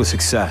to mess with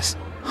success.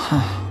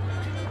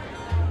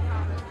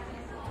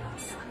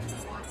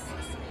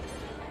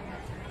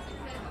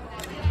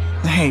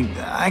 Hey,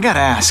 I gotta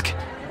ask.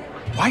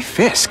 Why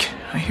Fisk?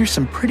 I hear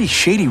some pretty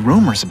shady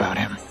rumors about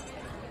him.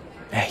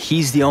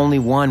 He's the only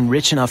one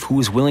rich enough who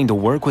is willing to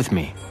work with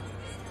me.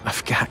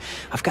 I've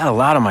got a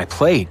lot on my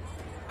plate.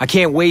 I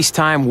can't waste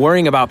time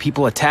worrying about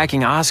people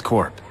attacking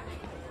Oscorp.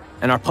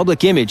 And our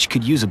public image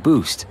could use a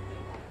boost.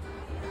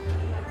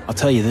 I'll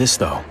tell you this,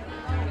 though.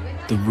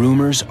 The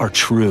rumors are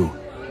true.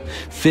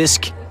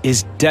 Fisk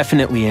is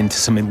definitely into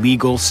some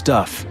illegal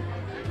stuff.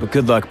 But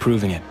good luck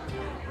proving it.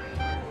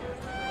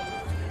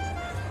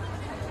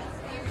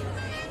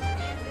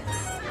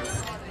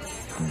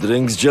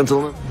 Drinks,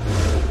 gentlemen?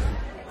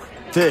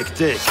 Take.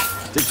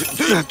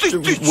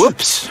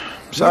 Whoops.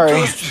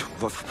 Sorry.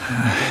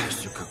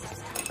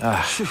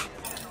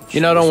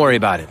 Don't worry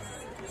about it.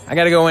 I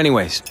gotta go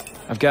anyways.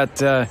 I've got,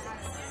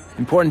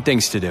 important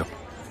things to do.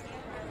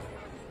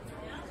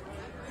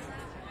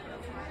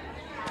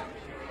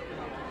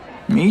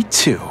 Me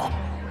too.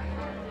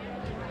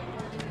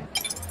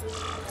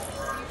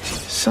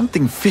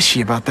 Something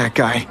fishy about that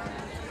guy.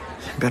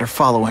 Better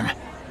follow him.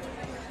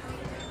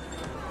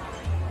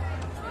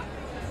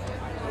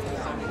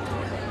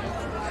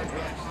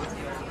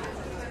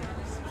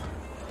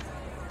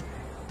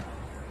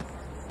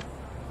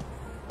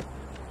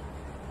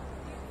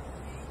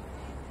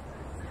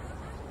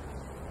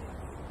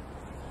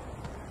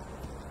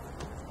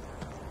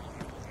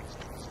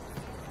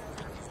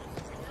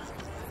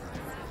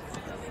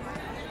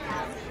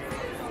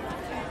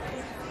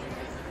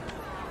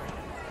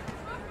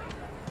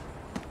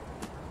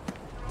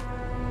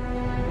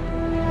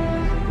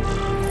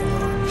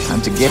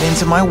 Time to get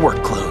into my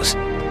work clothes.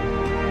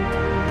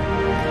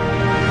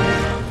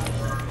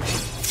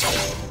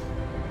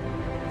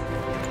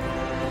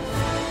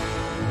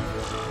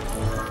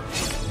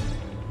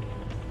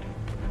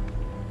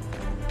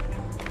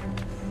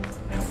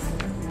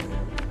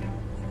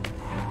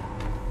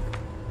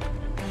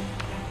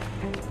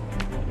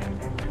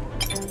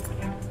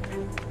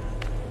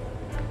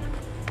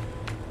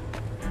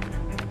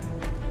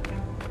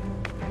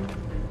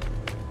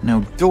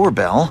 No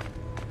doorbell.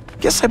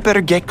 Guess I better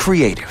get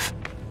creative.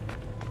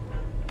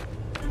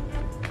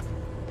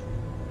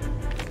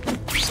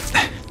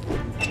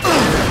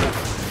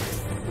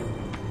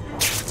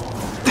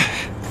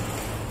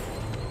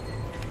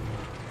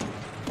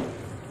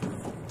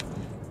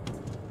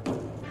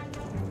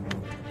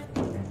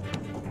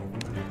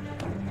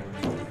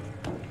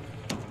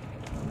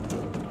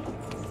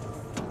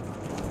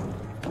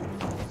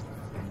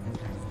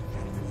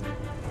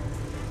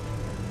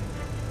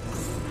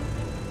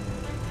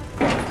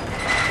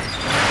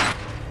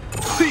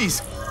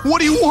 Please, what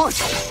do you want?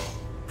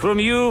 From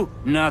you,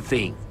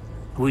 nothing.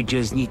 We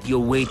just need your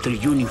waiter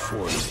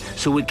uniforms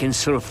so we can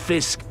serve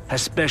Fisk a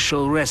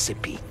special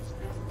recipe.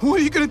 What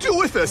are you gonna do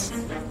with us?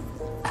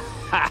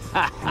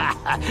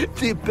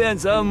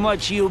 Depends how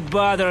much you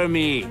bother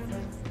me.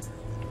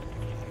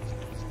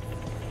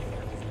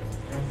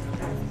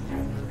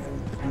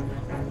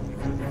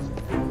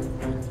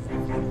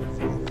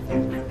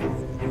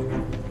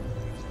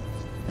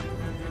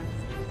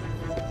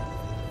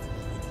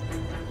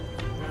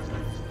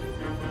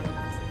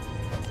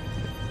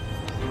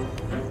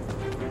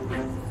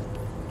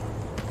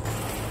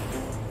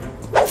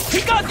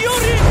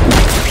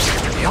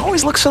 They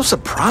always look so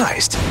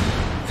surprised.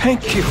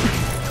 Thank you.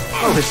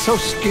 I was so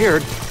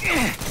scared.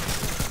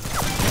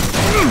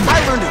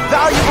 I learned a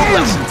valuable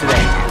lesson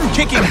today.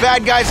 Kicking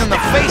bad guys in the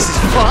face is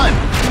fun.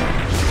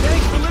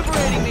 Thanks for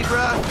liberating me,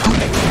 bruh.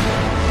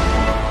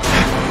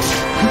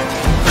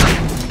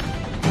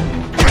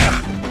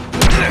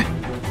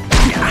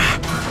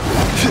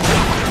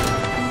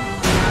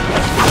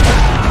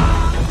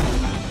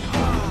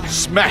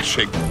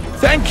 Smashing.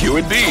 Thank you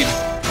indeed.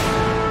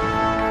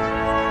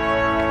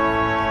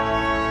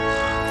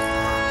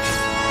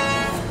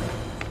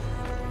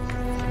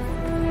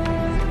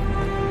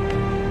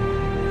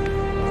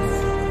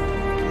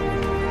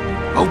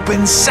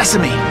 Open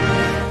sesame.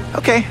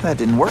 Okay, that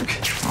didn't work.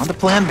 On to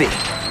plan B.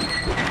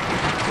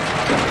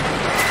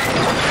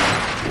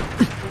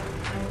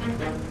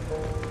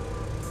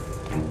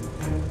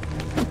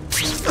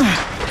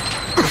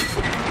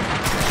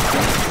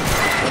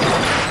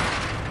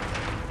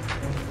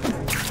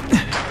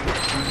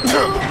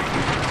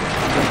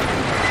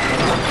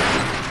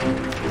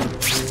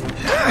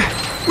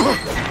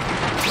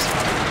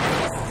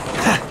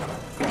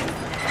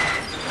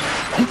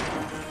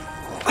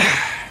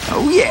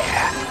 Oh yeah.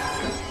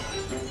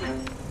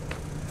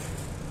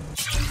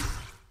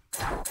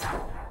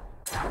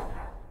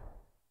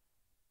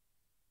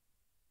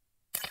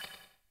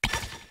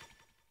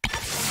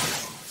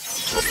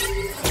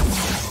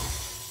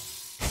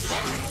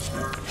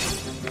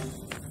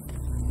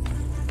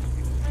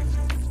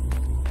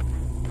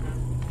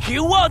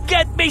 You won't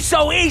get me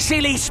so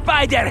easily,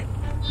 Spider!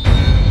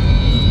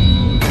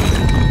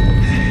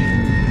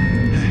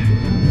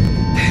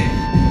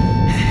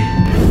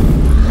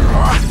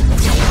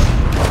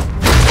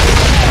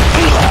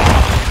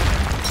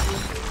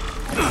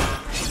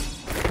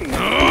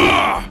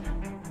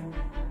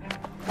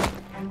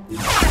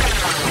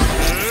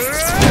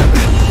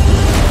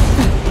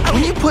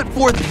 When you put put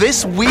forth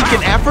this week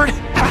an effort?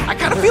 I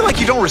kind of feel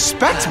like you don't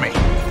respect me.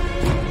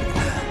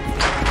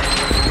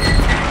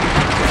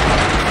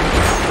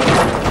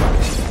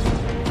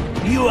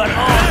 You are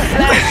all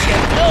flesh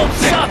and no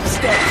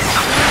substance!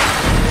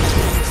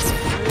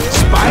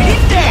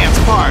 Spidey dance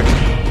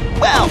party!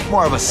 Well,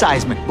 more of a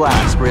seismic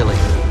blast, really.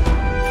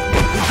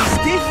 It is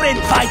different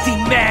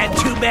fighting man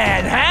to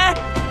man, huh?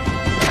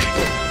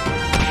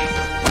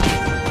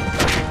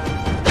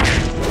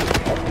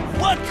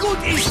 What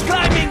good is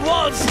climbing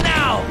walls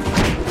now?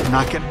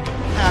 Not gonna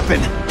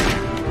happen.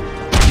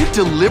 You're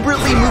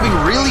deliberately moving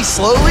really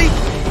slowly?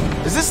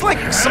 Is this like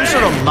some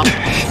sort of...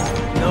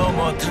 No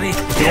more trick.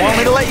 You want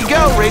me to let you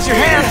go? Raise your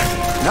hand.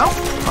 No?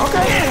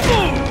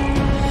 Okay.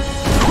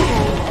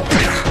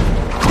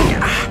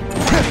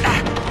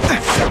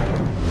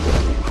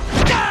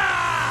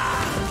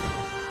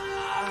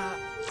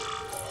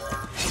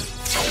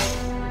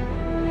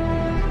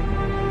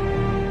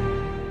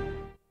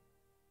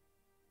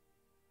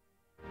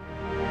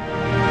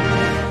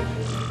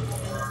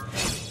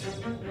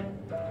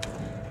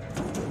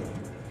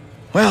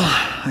 Well,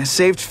 I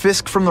saved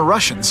Fisk from the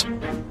Russians.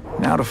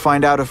 Now to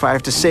find out if I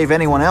have to save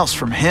anyone else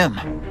from him.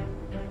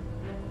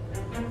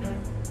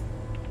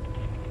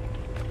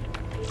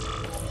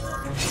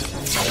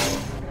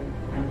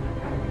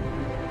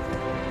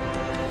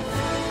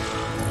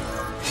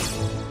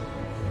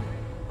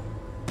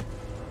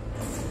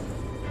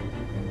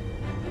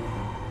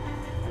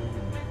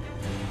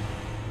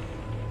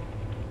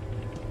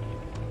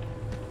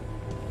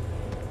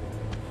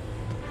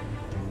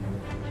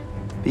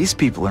 These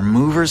people are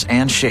movers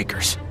and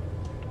shakers.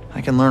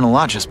 I can learn a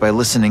lot just by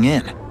listening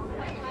in.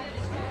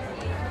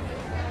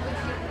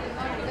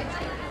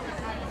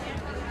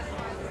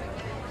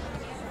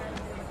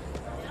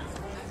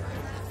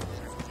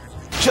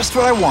 Just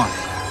what I want.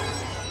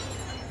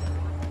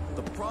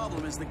 The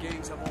problem is the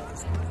gangs have all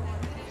this.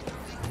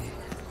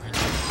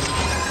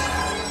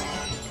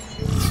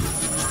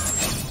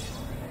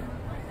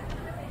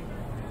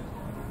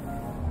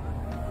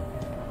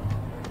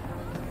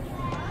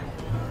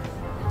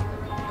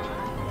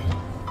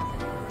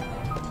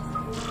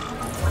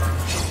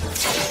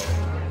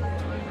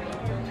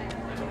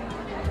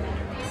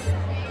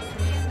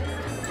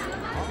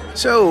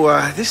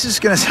 So, this is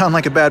gonna sound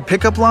like a bad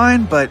pickup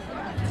line, but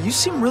you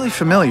seem really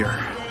familiar.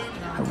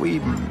 Have we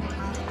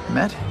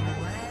met?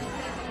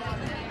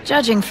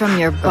 Judging from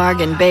your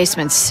bargain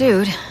basement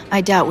suit,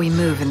 I doubt we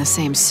move in the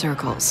same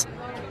circles.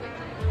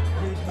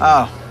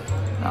 Oh,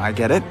 I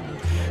get it.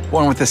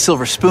 One with a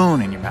silver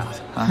spoon in your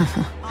mouth, huh?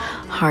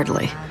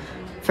 Hardly.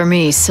 For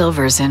me,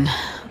 silver's an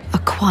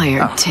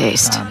acquired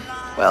taste.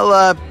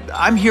 Well,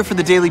 I'm here for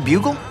the Daily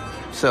Bugle,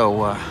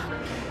 so,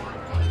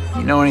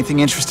 you know anything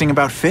interesting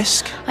about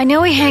Fisk? I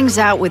know he hangs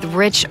out with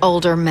rich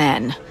older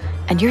men,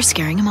 and you're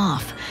scaring him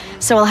off,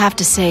 so I'll have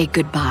to say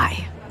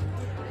goodbye.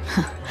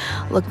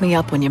 Look me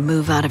up when you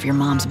move out of your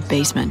mom's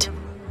basement.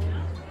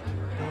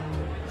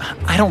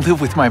 I don't live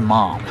with my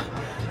mom.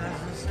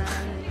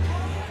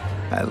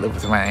 I live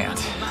with my aunt.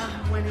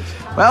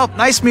 Well,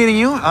 nice meeting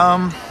you.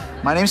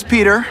 My name's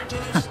Peter.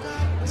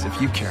 As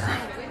if you care.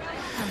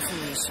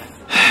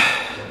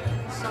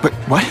 But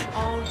what?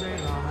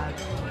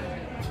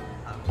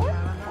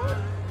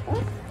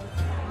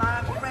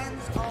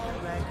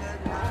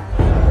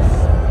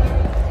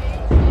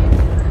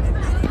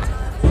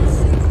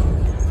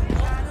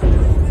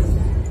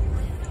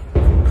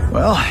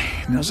 Well,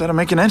 he knows how to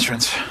make an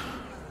entrance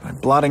by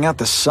blotting out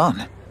the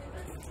sun.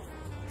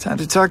 Time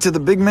to talk to the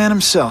big man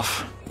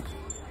himself.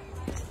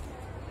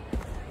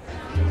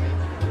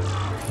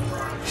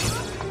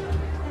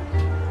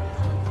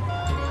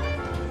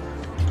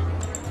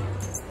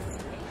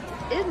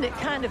 Isn't it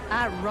kind of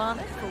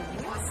ironic for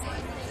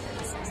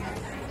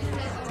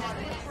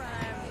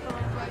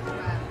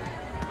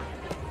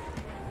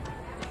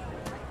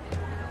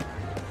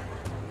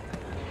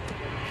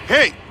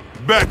Hey,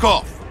 back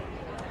off!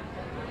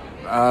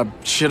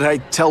 Should I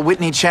tell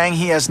Whitney Chang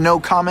he has no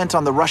comment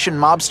on the Russian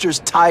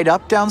mobsters tied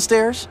up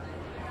downstairs?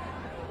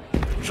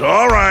 It's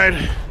all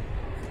right.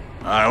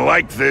 I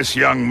like this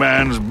young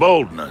man's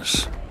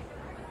boldness.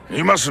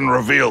 He mustn't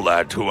reveal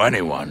that to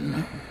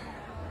anyone.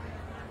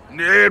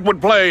 It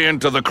would play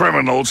into the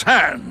criminals'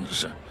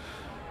 hands.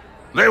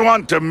 They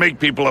want to make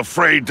people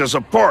afraid to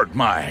support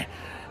my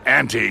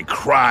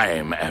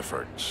anti-crime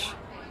efforts.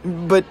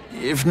 But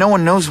if no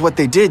one knows what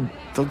they did,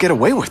 they'll get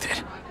away with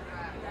it.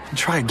 And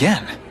try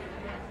again.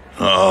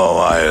 Oh,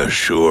 I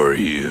assure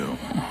you,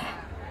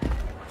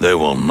 they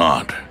will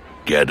not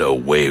get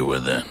away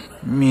with it.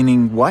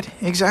 Meaning what,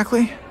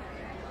 exactly?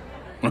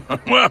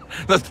 Well,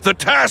 the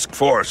task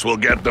force will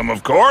get them,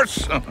 of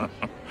course.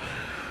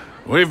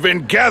 We've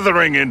been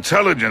gathering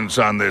intelligence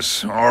on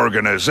this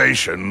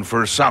organization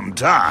for some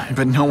time.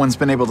 But no one's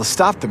been able to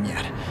stop them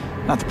yet.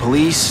 Not the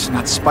police,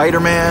 not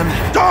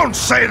Spider-Man. Don't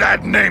say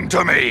that name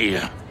to me!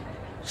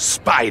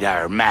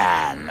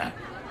 Spider-Man.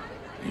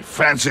 He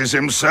fancies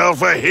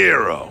himself a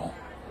hero.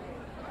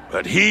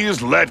 But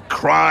he's let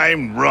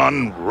crime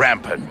run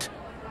rampant.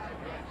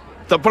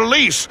 The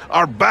police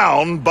are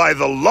bound by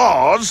the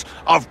laws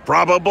of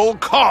probable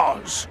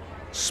cause.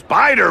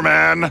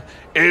 Spider-Man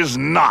is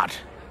not.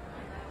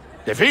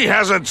 If he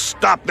hasn't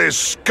stopped this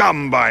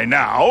scum by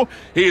now,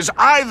 he's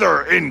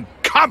either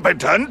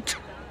incompetent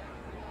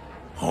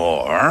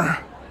or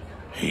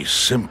he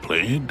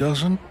simply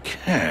doesn't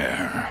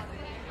care.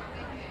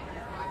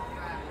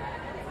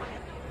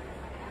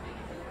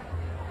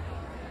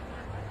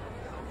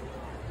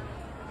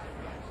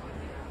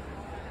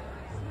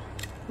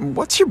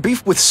 What's your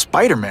beef with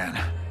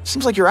Spider-Man?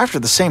 Seems like you're after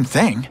the same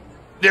thing.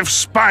 If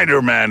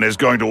Spider-Man is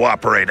going to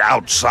operate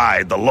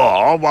outside the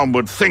law, one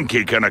would think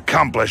he can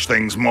accomplish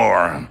things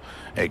more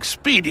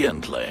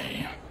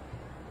expediently.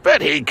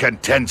 But he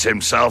contents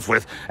himself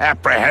with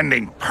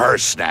apprehending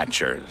purse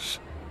snatchers.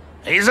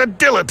 He's a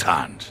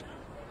dilettante,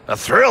 a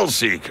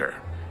thrill-seeker,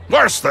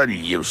 worse than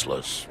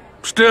useless.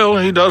 Still,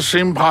 he does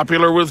seem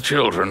popular with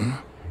children.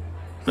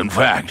 In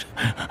fact,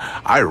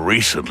 I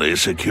recently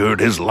secured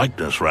his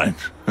likeness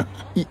rights.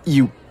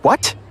 You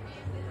what?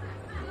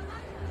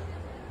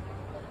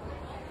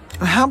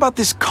 How about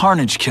this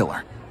Carnage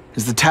killer?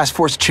 Is the task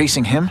force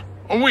chasing him?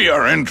 We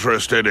are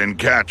interested in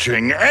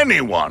catching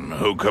anyone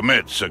who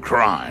commits a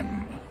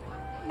crime.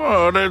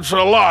 But it's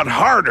a lot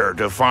harder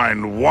to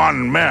find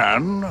one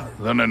man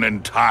than an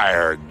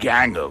entire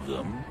gang of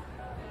them.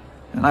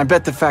 And I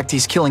bet the fact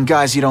he's killing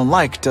guys you don't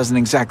like doesn't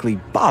exactly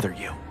bother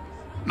you.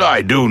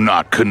 I do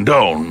not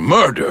condone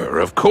murder,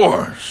 of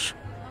course.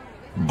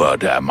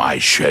 But am I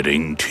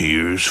shedding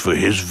tears for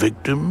his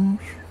victims?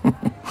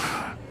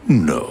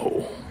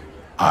 No,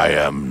 I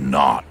am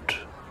not.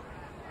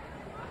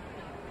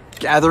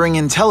 Gathering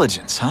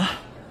intelligence, huh?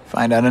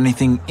 Find out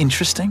anything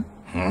interesting?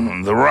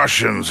 The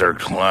Russians are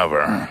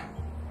clever.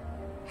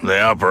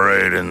 They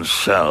operate in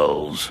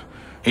cells,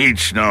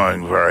 each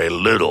knowing very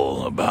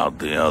little about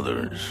the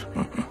others.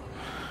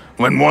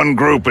 When one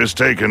group is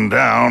taken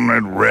down,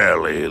 it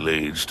rarely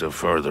leads to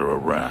further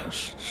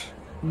arrests.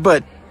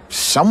 But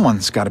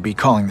someone's got to be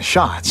calling the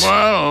shots.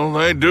 Well,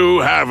 they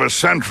do have a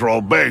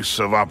central base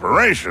of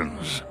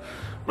operations,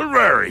 but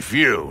very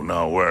few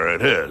know where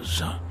it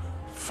is.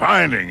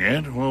 Finding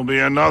it will be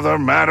another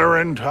matter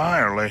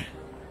entirely.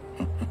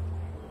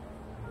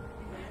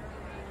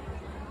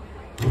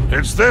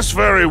 It's this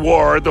very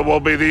war that will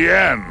be the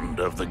end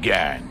of the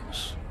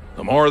gangs.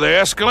 The more they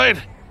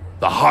escalate,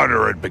 the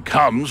harder it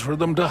becomes for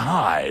them to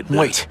hide.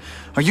 Wait,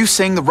 are you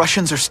saying the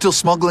Russians are still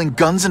smuggling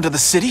guns into the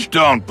city?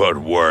 Don't put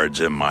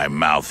words in my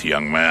mouth,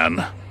 young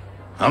man.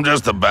 I'm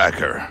just a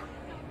backer.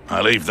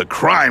 I leave the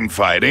crime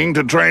fighting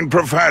to trained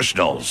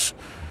professionals.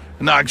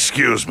 Now,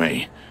 excuse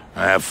me.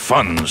 I have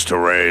funds to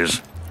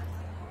raise.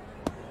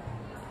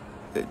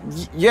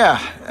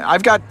 Yeah,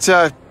 I've got,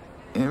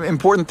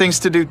 important things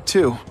to do,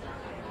 too.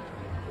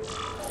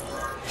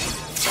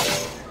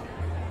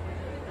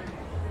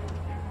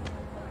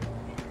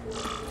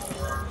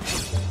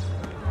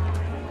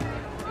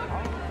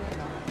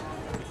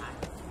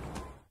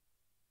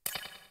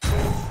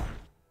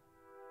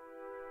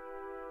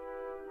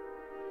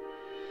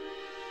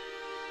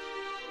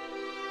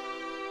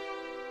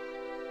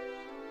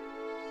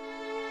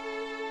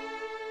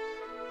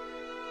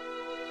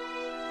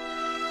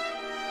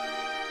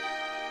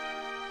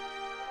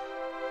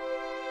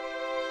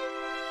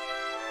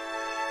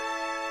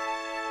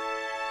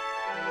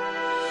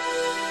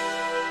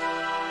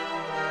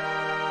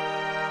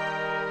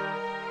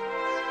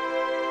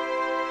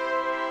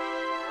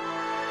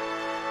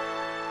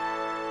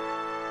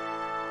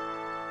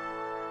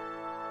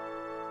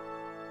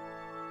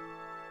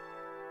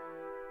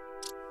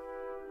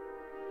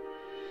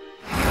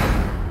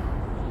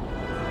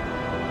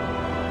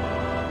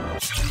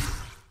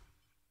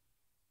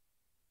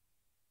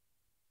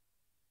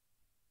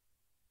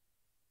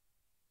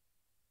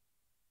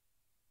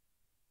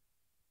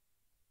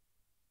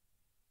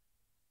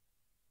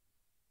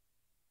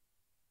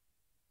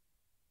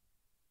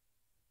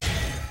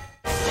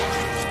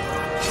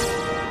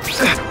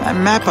 That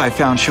map I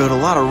found showed a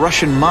lot of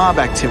Russian mob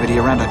activity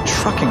around a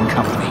trucking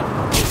company.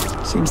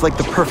 Seems like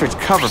the perfect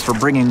cover for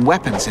bringing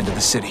weapons into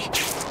the city.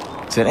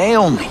 Today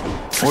only,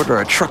 order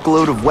a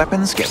truckload of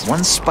weapons, get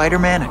one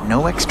Spider-Man at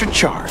no extra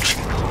charge.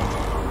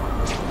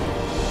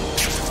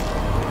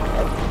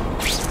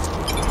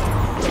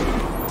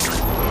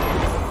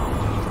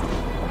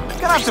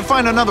 Gonna have to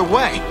find another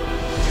way.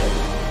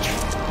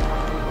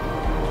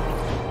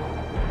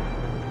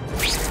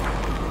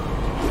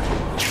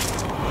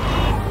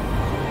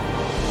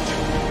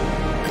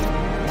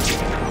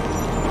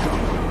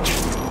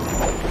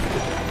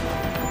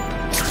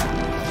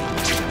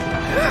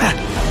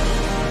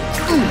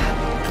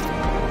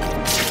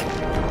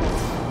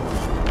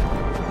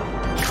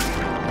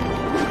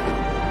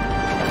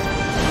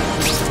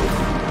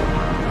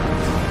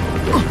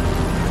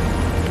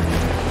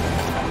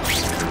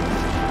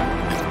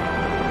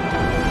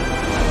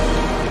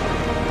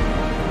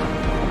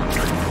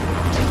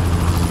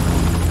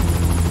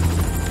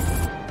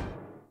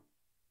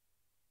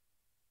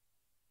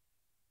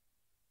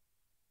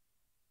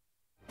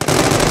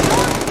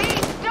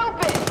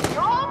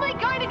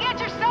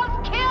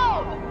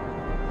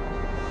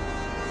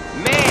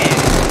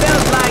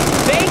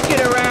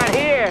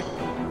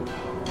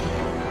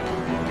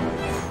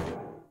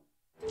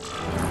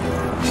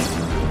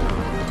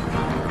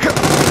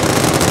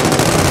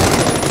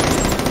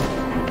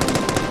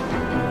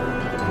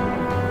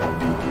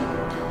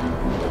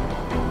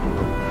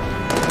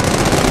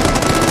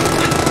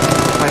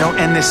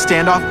 win this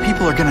standoff,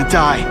 people are gonna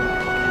die.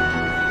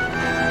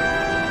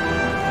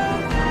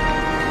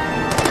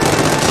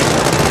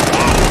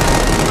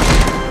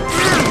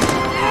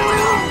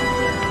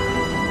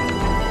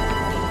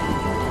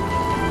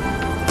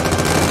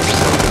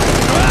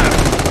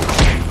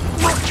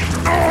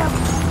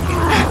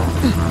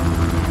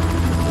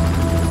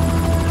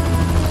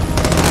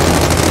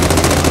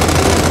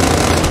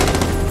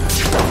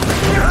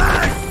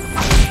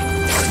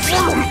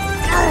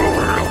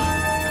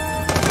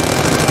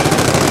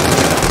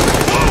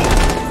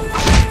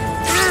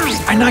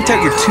 I knocked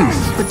out your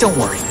tooth, but don't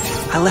worry.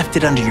 I left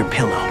it under your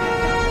pillow.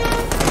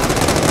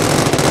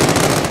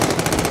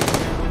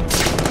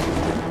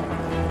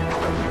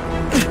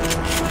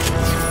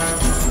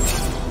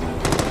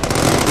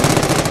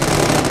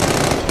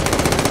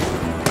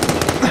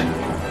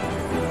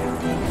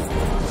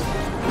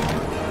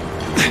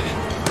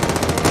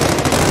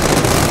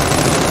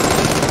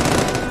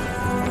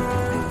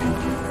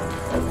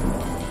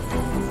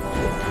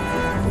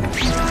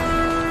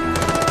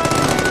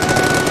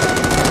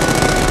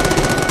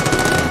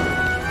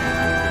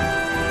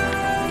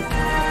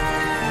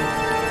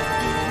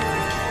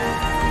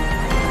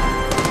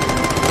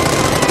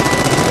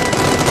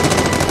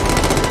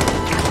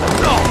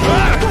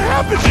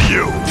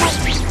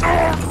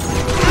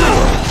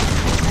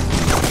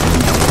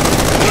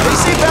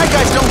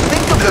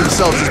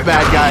 As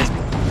bad guys.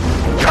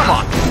 Come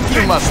on,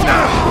 you must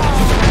know.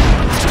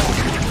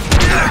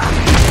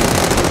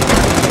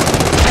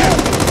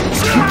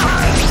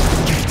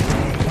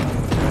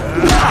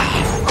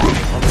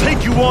 I'll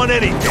take you on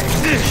any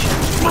day.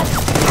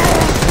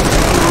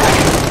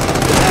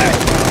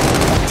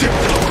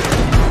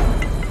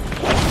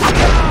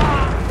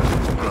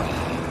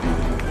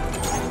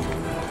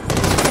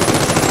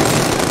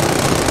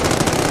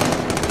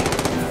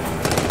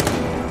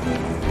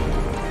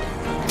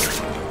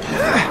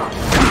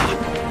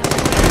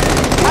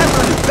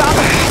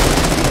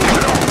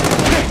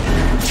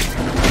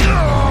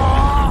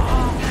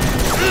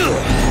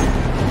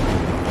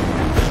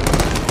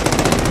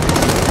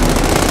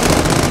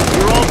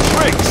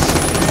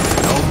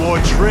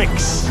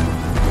 Tricks.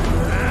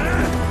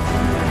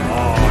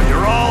 Oh,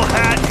 you're all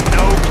hat,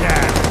 no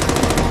cap.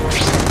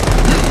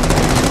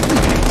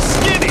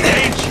 Skinny,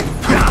 ain't you?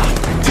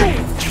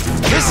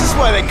 This is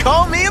why they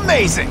call me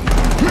amazing.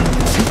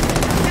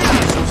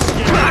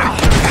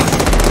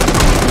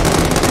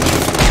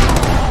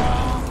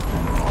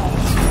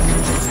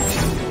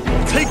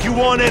 I'll take you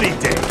on any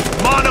day.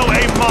 Mano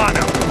a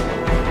mano.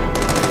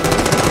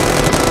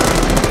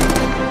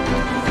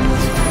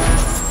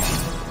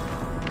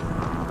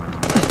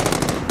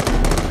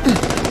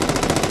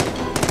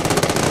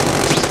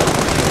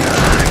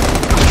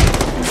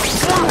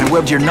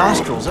 Webbed your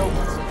nostrils open.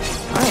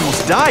 I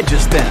almost died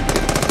just then.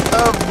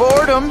 Of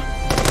boredom.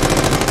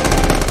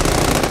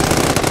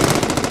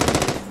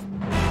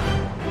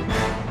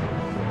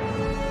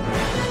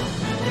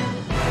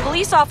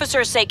 Police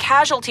officers say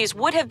casualties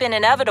would have been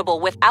inevitable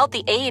without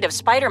the aid of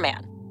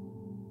Spider-Man.